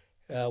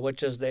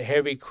 which is the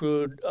heavy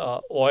crude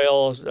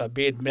oils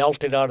being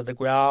melted out of the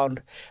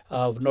ground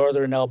of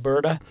northern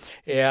Alberta.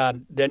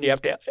 And then you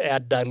have to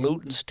add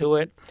dilutants to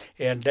it,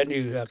 and then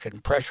you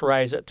can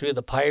pressurize it through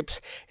the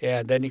pipes,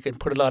 and then you can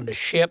put it on the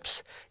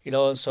ships.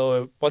 And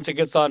so once it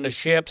gets on the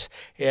ships,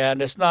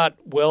 and it's not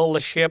will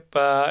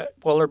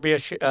there be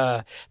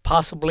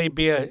possibly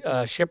be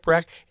a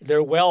shipwreck?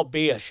 There will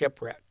be a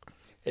shipwreck.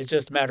 It's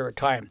just a matter of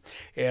time.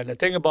 And the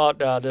thing about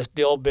this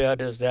dilbit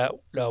is that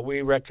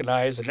we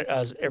recognize, and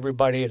as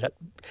everybody that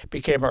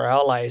became our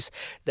allies,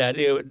 that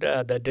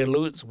the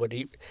dilutes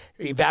would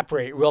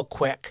evaporate real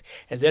quick.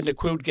 And then the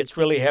crude gets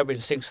really heavy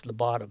and sinks to the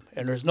bottom.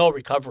 And there's no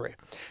recovery.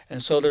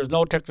 And so there's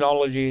no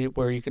technology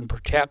where you can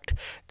protect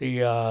the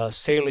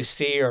Salish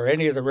Sea or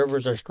any of the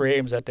rivers or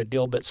streams that the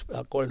dilbit's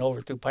going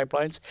over through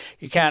pipelines.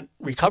 You can't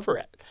recover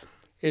it.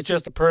 It's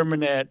just a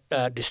permanent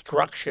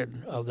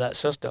destruction of that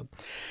system.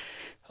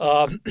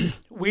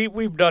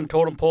 We've done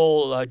totem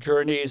pole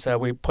journeys.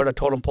 We put a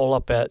totem pole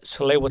up at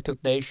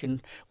Tsleil-Waututh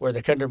Nation, where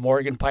the Kinder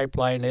Morgan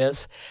pipeline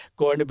is,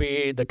 going to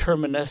be the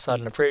terminus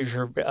on the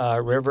Fraser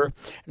River.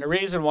 And the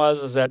reason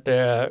is that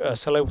the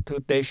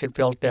Tsleil-Waututh Nation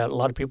felt that a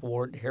lot of people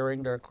weren't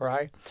hearing their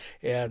cry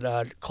and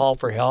call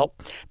for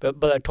help.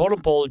 But the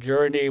totem pole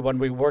journey, when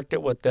we worked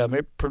it with them,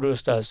 it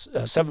produced a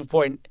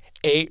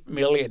 7.8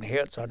 million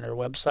hits on their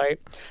website.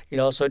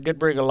 So it did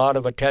bring a lot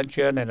of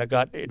attention, and it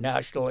got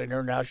national,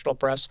 international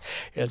press.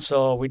 And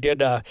so we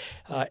did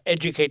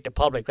educate the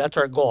public. That's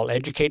our goal,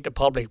 educate the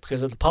public,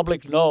 because if the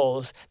public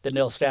knows, then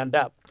they'll stand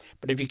up.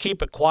 But if you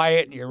keep it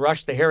quiet and you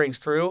rush the hearings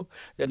through,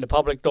 then the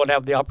public don't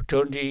have the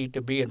opportunity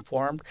to be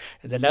informed.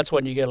 And then that's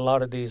when you get a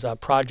lot of these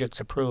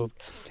projects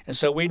approved. And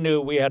so we knew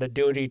we had a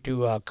duty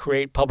to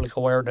create public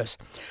awareness.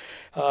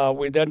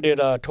 We then did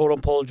a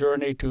totem pole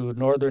journey to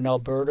northern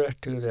Alberta,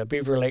 to the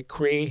Beaver Lake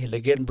Cree, and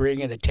again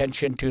bringing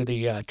attention to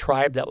the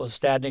tribe that was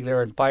standing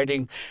there and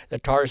fighting the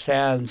tar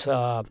sands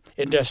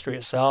industry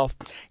itself.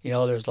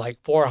 There's like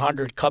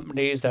 400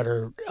 companies that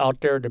are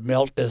out there to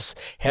melt this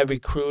heavy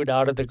crude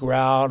out of the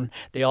ground.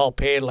 They all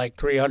paid like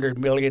 $300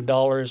 million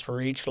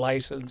for each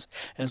license.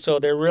 And so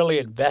they're really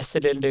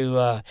invested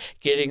into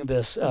getting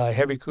this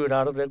heavy crude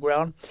out of the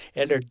ground.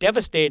 And they're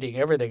devastating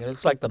everything. It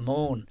looks like the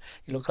moon.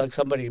 It looks like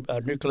somebody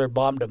nuclear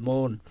bombed the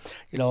moon.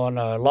 And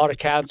a lot of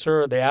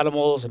cancer, the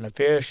animals and the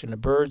fish and the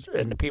birds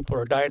and the people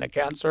are dying of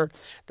cancer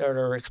that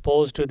are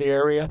exposed to the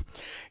area.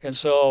 And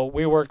so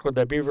we worked with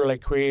the Beaver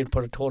Lake Cree and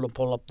put a totem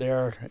pole up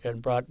there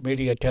and brought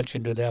media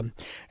attention to them.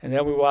 And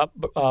then we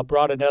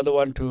brought another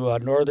one to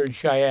northern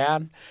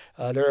Cheyenne.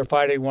 They're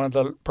fighting one of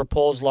the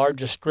proposed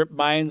largest strip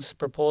mines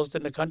proposed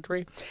in the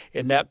country.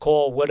 And that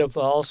coal would have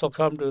also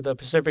come to the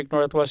Pacific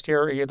Northwest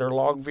area, either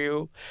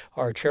Longview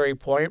or Cherry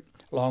Point,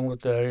 along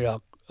with the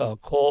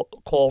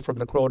coal from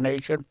the Crow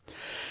Nation.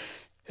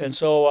 And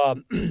so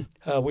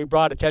we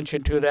brought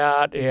attention to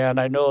that, and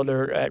I know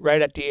they're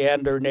right at the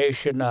end, their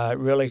nation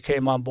really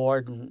came on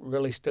board and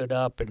really stood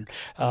up, and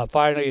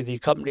finally the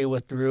company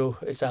withdrew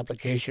its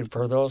application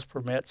for those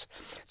permits.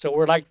 So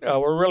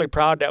we're really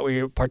proud that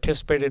we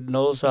participated in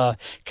those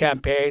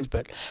campaigns,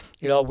 but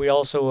we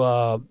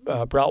also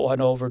brought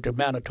one over to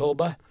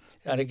Manitoba.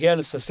 And again,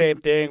 it's the same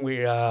thing.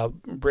 We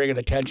bring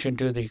attention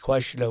to the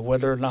question of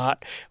whether or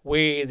not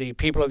we, the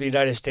people of the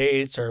United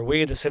States, or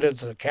we, the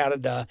citizens of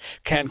Canada,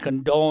 can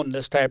condone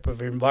this type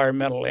of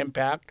environmental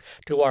impact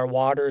to our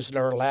waters and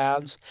our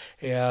lands.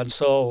 And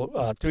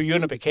so through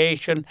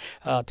unification,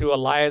 through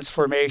alliance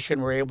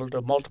formation, we're able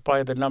to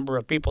multiply the number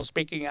of people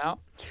speaking out.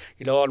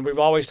 And we've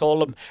always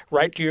told them,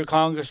 write to your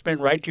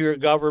congressman, write to your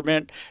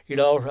government,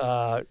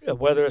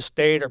 whether it's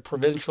state or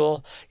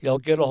provincial,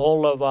 get a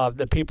hold of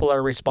the people that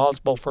are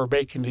responsible for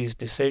making these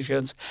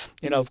decisions.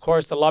 Of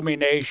course, the Lummi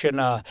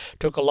Nation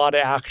took a lot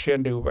of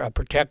action to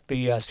protect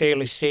the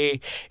Salish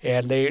Sea,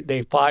 and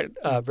they fought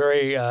a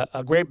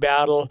great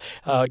battle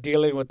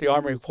dealing with the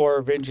Army Corps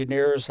of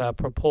Engineers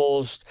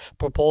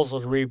proposal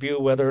to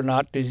review whether or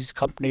not these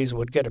companies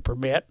would get a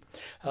permit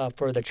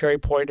for the Cherry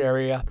Point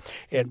area.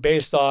 And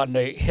based on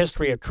the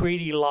history of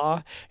treaty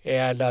law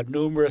and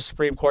numerous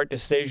Supreme Court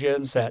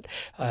decisions that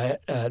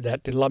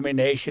the Lummi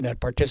Nation had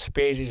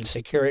participated in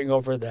securing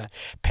over the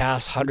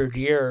past 100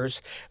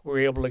 years, we were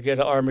able to get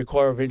an Army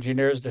Corps of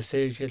Engineers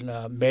decision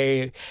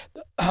May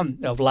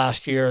of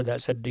last year that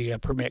said the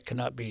permit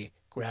cannot be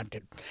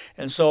granted.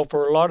 And so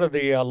for a lot of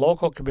the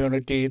local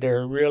community,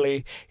 they're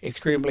really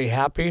extremely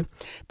happy.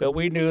 But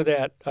we knew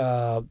that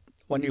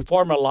when you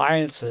form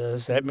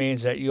alliances, that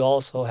means that you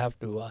also have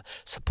to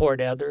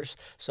support others.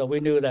 So we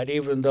knew that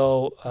even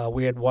though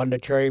we had won the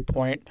Cherry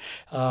Point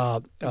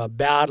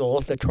battle,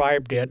 the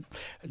tribe did,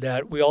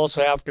 that we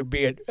also have to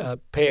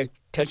pay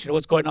attention to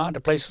what's going on to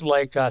places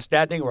like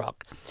Standing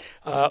Rock.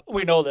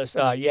 We know this.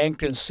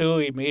 Yankton Sioux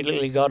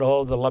immediately got a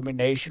hold of the Lummi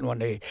Nation when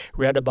they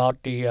read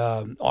about the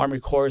Army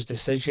Corps'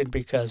 decision,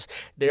 because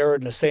they're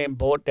in the same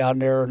boat down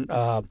there,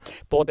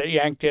 both at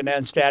Yankton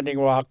and Standing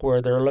Rock,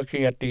 where they're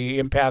looking at the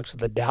impacts of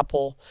the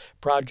DAPL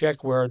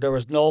project, where there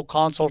was no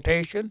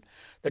consultation.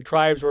 The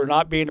tribes were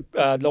not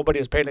nobody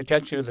is paying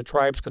attention to the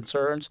tribes'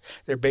 concerns.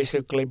 They're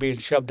basically being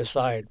shoved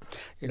aside,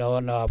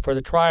 and for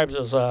the tribes, it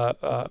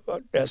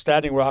was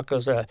Standing Rock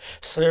was a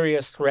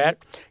serious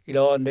threat,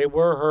 and they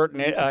were hurt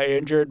and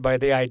injured by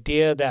the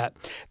idea that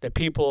the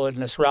people in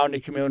the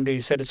surrounding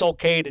communities said it's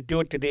okay to do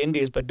it to the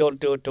Indians, but don't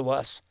do it to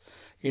us.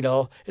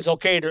 It's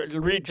okay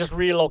to just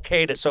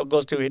relocate it so it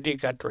goes to Indian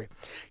country.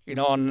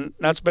 And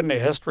that's been the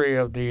history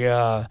of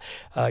the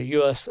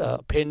U.S.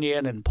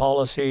 Opinion and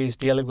policies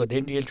dealing with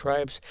Indian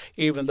tribes.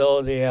 Even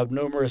though they have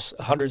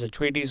hundreds of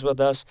treaties with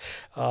us,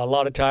 a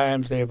lot of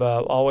times they've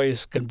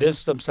always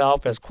convinced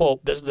themselves as,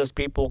 quote, business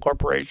people,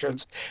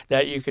 corporations,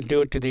 that you can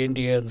do it to the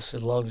Indians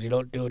as long as you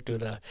don't do it to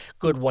the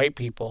good white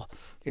people.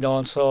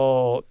 And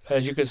so,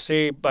 as you can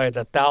see by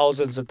the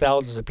thousands and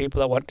thousands of people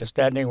that went to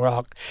Standing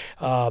Rock,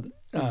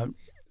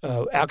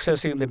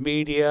 accessing the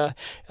media,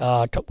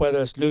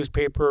 whether it's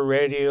newspaper,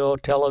 radio,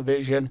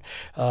 television.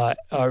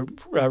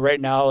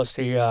 Right now, it's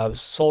the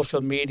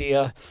social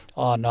media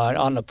on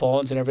the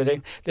phones and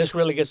everything. This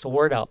really gets the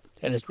word out,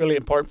 and it's really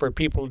important for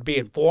people to be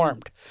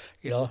informed.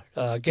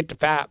 Get the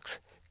facts.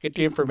 Get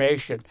the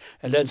information,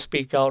 and then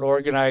speak out,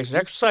 organize,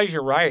 and exercise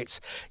your rights.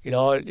 You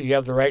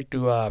have the right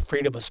to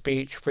freedom of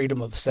speech,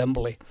 freedom of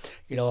assembly.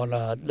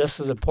 And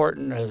this is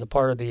important as a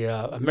part of the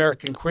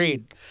American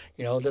creed.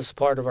 This is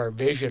part of our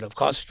vision of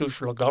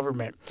constitutional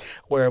government,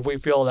 where if we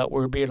feel that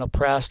we're being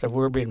oppressed, if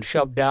we're being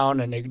shoved down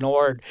and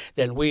ignored,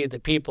 then we, the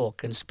people,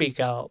 can speak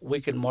out.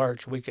 We can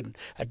march. We can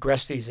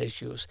address these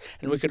issues,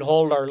 and we can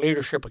hold our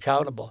leadership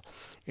accountable.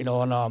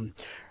 And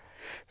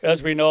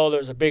as we know,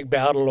 there's a big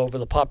battle over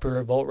the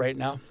popular vote right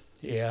now.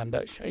 And,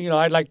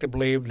 I'd like to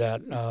believe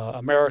that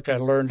America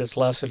learned its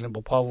lesson and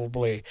will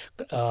probably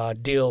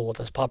deal with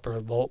this popular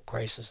vote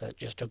crisis that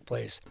just took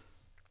place.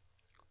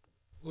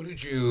 What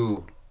did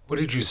you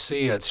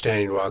see at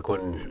Standing Rock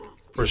when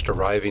first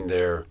arriving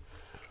there,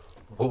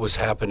 what was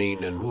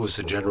happening and what was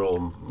the general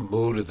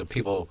mood of the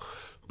people,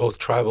 both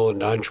tribal and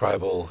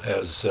non-tribal,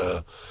 as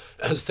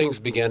things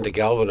began to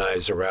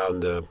galvanize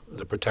around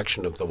the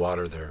protection of the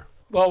water there?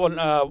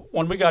 Well,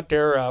 when we got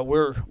there,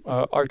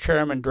 our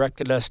chairman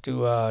directed us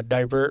to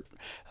divert.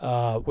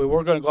 We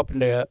were going to go up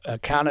into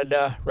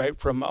Canada right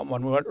from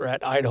when we were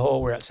at Idaho.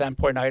 We're at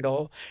Sandpoint,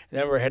 Idaho. And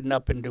then we're heading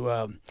up into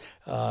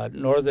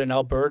northern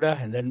Alberta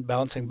and then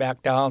bouncing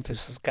back down to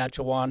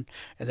Saskatchewan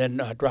and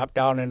then drop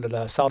down into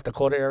the South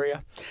Dakota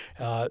area.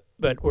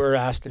 But we're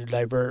asked to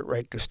divert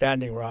right to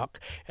Standing Rock.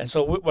 And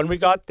so when we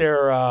got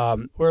there,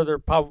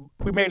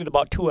 we made it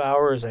about 2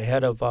 hours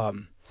ahead of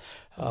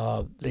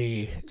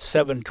the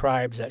 7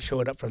 tribes that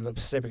showed up from the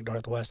Pacific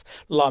Northwest.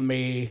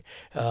 Lummi,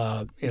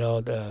 the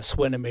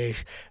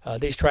Swinomish.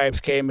 These tribes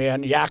came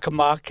in.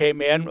 Yakima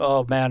came in.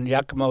 Oh man,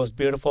 Yakima was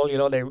beautiful.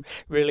 They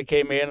really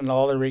came in and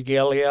all the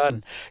regalia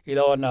and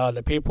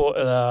the people.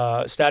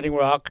 Standing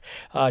Rock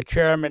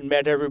chairman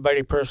met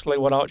everybody personally.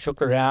 Went out, shook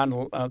their hand.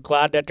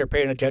 Glad that they're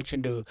paying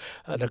attention to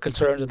the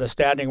concerns of the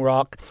Standing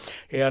Rock,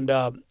 and.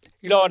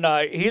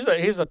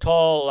 He's a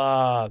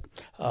tall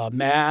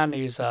man.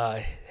 He's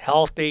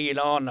healthy,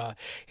 and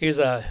he's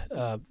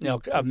a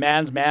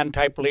man's man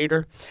type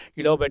leader,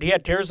 But he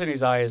had tears in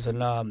his eyes, and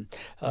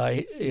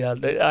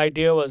the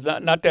idea was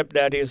not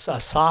that he's a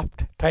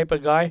soft type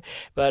of guy,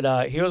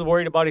 but he was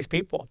worried about his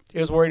people. He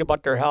was worried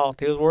about their health.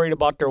 He was worried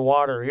about their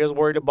water. He was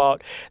worried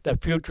about the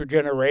future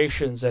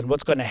generations and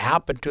what's going to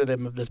happen to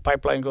them if this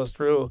pipeline goes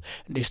through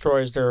and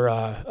destroys their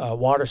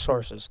water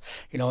sources,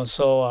 And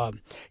so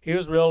he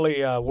was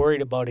really worried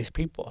about his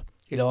people.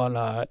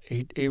 And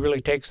he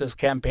really takes this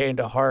campaign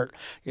to heart,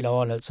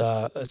 and it's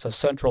a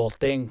central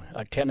thing,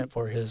 a tenet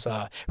for his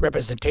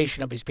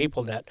representation of his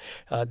people that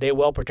they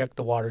will protect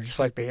the water, just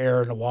like the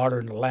air and the water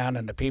and the land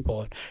and the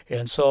people.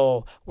 And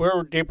so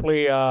we're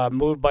deeply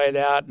moved by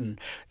that. And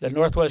the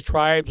Northwest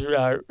tribes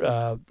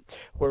were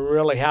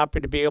really happy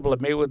to be able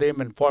to meet with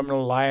him and form an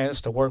alliance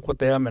to work with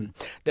them. And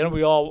then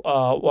we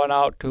all went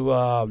out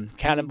to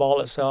Cannonball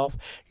itself,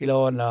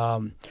 and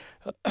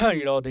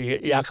the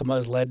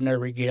Yakimas led in their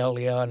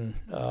regalia, and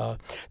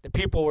the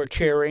people were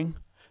cheering.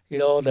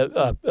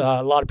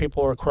 A lot of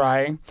people were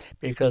crying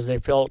because they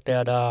felt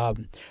that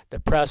the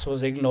press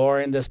was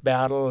ignoring this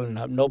battle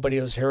and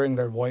nobody was hearing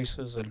their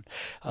voices. And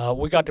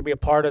we got to be a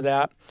part of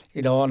that,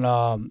 and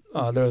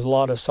there was a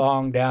lot of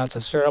song, dance,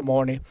 and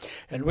ceremony.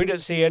 And we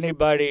didn't see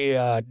anybody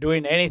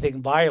doing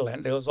anything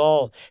violent. It was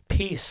all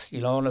peace,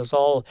 and it was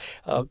all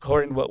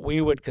according to what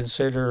we would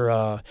consider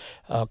a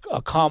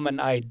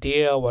common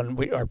idea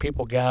when our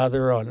people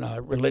gather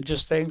on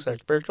religious things or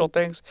spiritual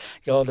things.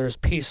 There's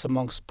peace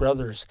amongst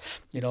brothers,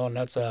 and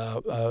that's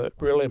a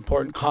really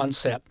important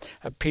concept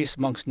of peace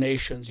amongst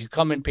nations. You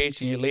come in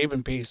peace and you leave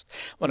in peace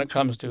when it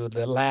comes to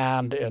the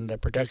land and the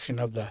protection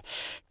of the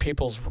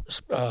people's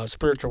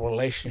spiritual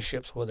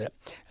relationships with it.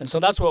 And so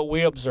that's what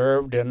we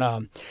observed. And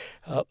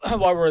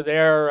while we're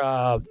there,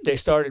 they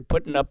started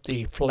putting up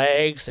the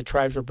flags. The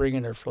tribes were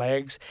bringing their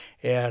flags,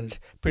 and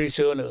pretty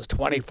soon it was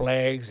 20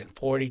 flags and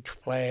 40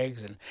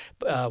 flags, and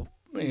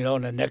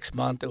in the next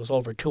month it was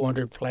over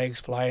 200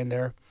 flags flying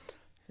there.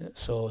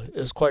 So it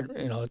was quite,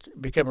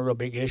 it became a real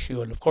big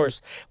issue. And of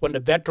course, when the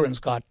veterans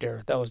got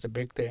there, that was the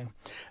big thing.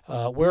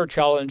 We're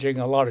challenging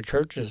a lot of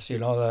churches.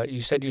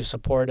 You said you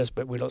support us,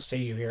 but we don't see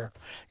you here.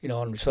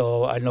 And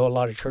so I know a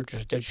lot of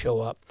churches did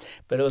show up,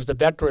 but it was the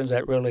veterans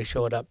that really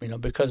showed up.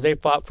 Because they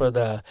fought for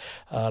the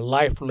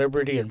life,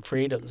 liberty, and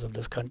freedoms of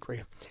this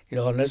country.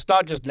 And it's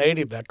not just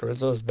Native veterans;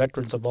 those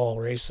veterans of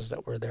all races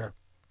that were there.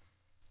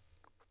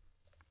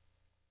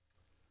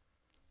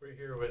 We're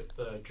here with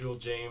Jewel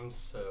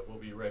James. We'll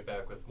be right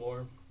back with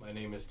more. My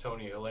name is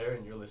Tony Hilaire,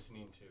 and you're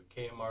listening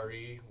to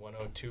KMRE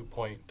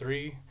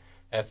 102.3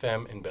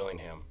 FM in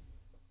Bellingham.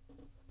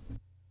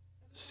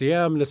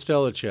 Siam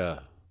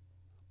Nestelicha.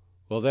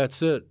 Well,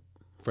 that's it,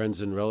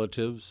 friends and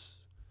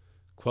relatives.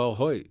 Quell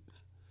Hoyt.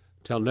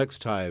 Till next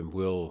time,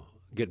 we'll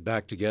get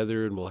back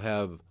together and we'll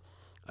have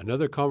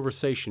another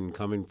conversation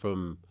coming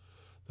from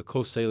the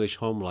Coast Salish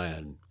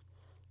homeland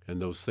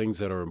and those things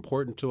that are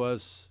important to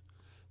us,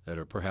 that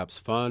are perhaps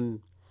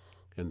fun,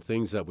 and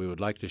things that we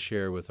would like to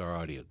share with our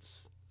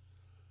audience.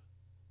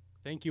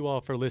 Thank you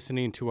all for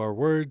listening to our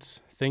words.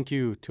 Thank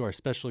you to our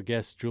special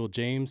guest, Jewel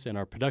James, and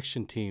our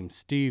production team,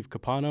 Steve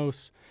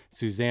Kapanos,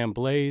 Suzanne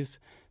Blaze,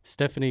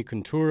 Stephanie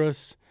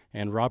Contouras,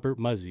 and Robert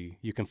Muzzy.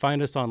 You can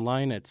find us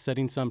online at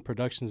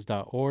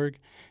settingsunproductions.org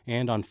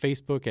and on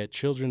Facebook at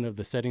Children of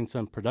the Setting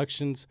Sun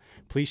Productions.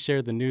 Please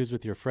share the news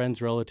with your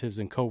friends, relatives,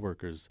 and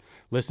coworkers.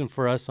 Listen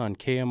for us on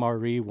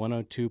KMRE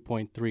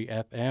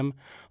 102.3 FM,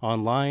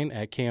 online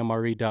at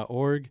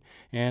kmre.org,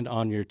 and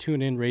on your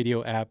TuneIn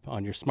radio app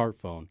on your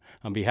smartphone.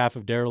 On behalf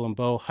of Daryl and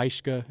Bo,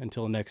 Haishka,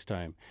 until next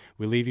time,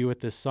 we leave you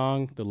with this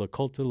song, The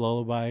Lakota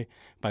Lullaby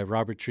by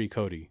Robert Tree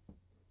Cody.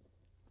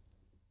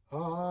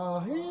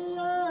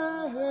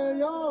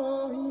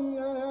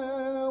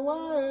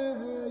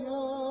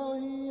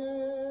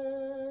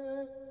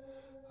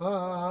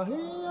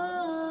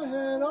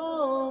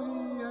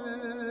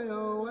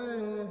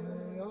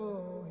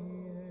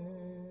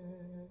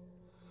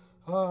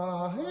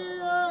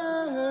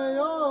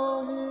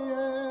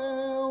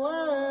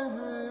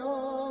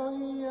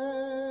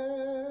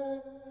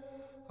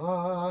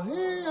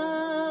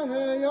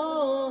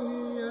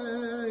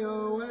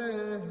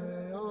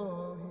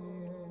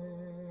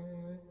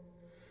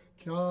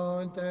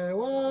 Chante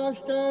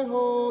washte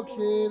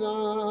hokshila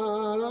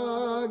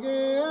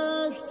lage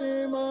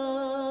ashtima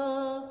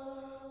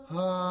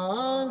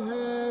Han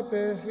he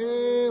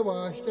pehe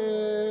washte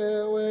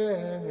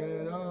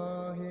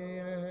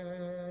weherahiye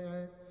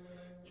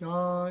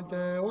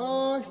Chante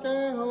washte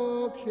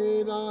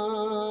hokshila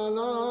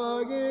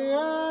lage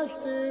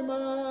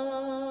ashtima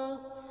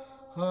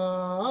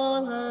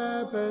Han he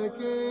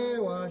pehe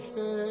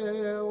washte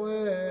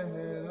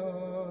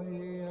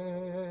weherahiye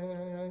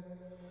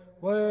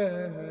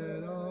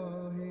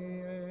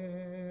Weherahiye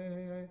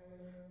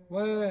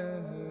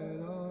Weherahiye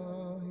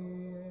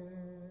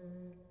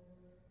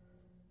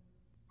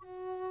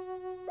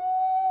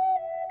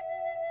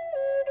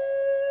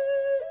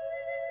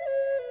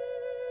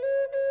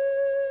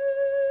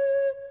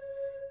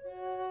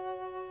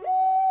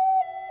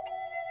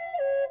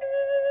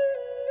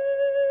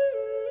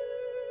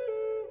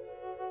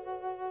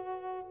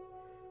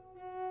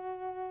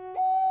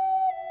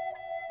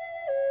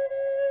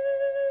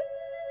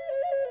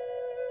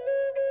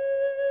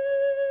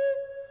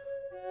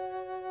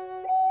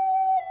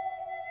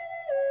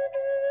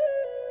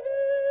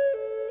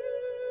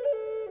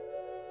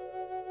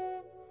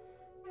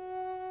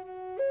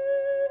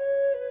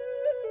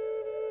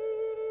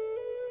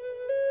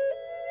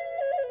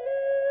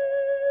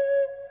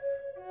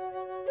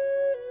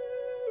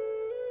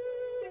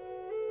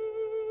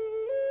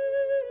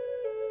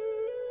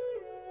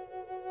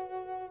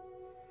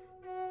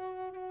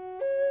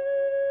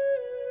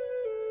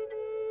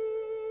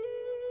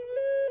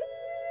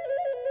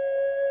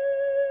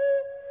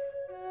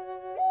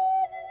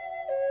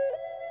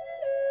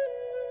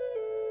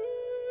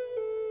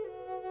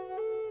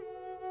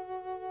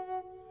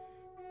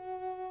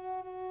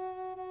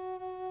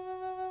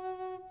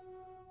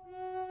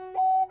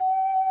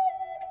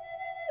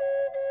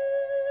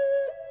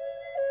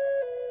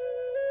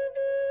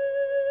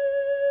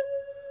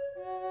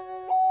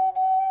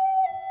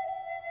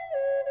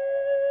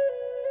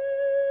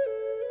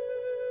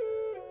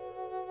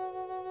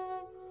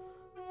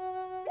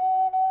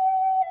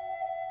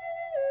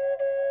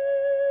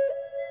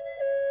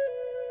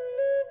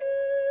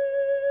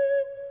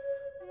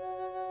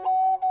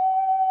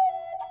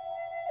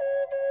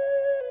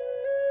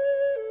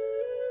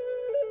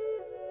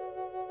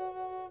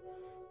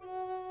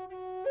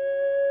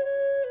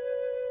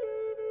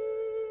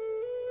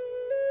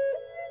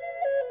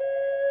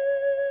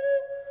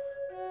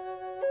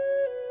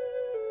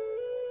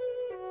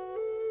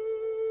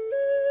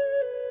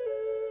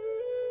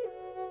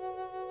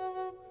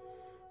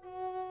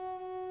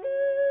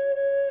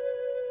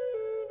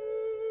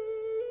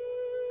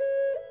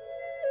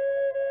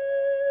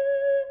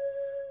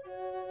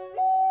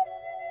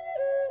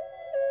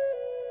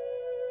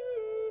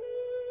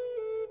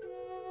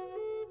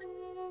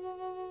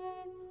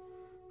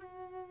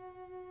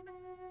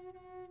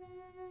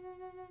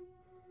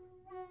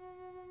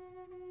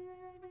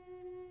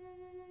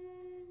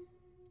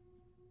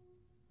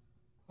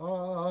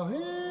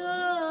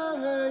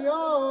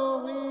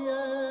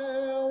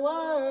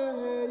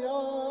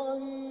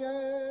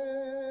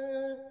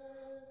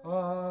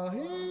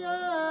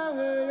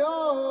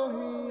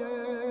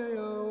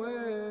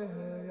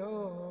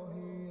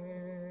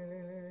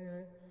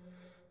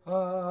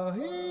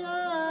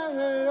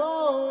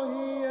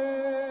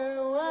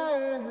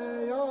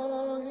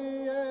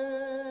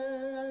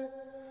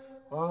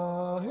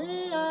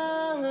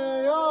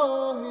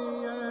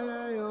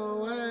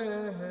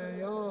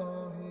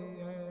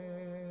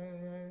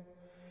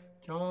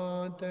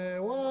Chante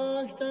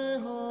washte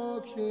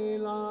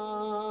hokshila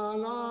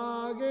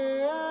lage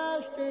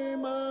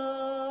ashtima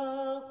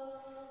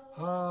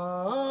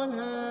Han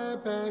he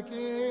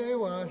peki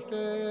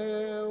washte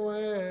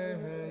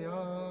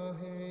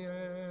weheyahiye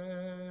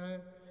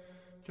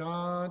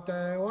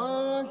Chante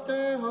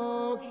washte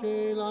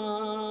hokshila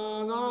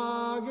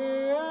lage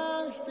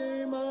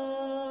ashtima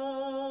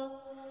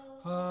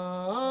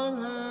Han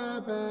he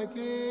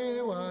peki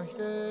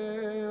washte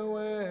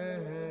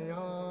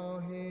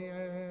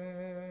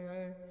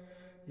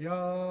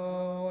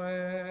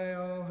Yahweh,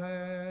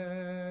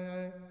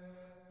 Yahweh,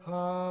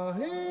 ha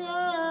he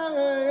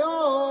Yahweh,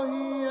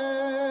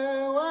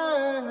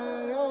 weh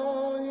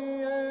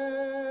Yahweh,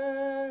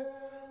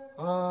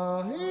 ah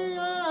he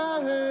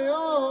Yahweh,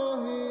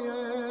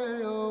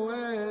 weh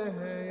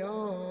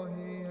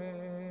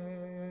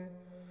Yahweh,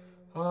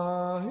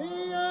 ah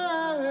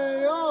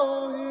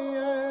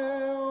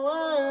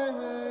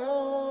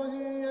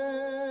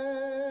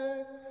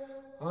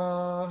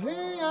he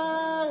Yahweh, weh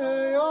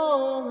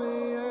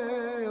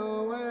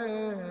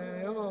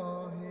Yahweh,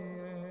 ah he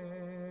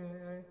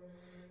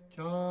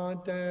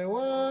Chante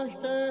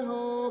washte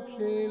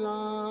hokshila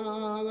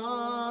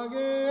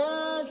lage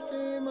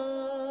ashtima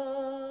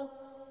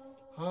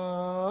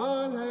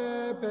Han he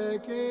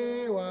peki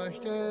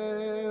washte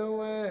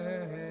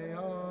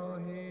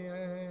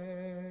weheyahiye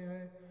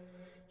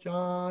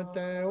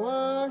Chante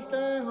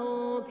washte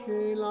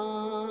hokshila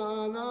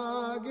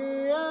lage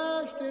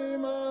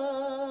ashtima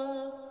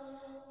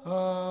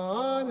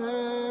Han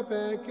he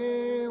peki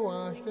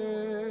washte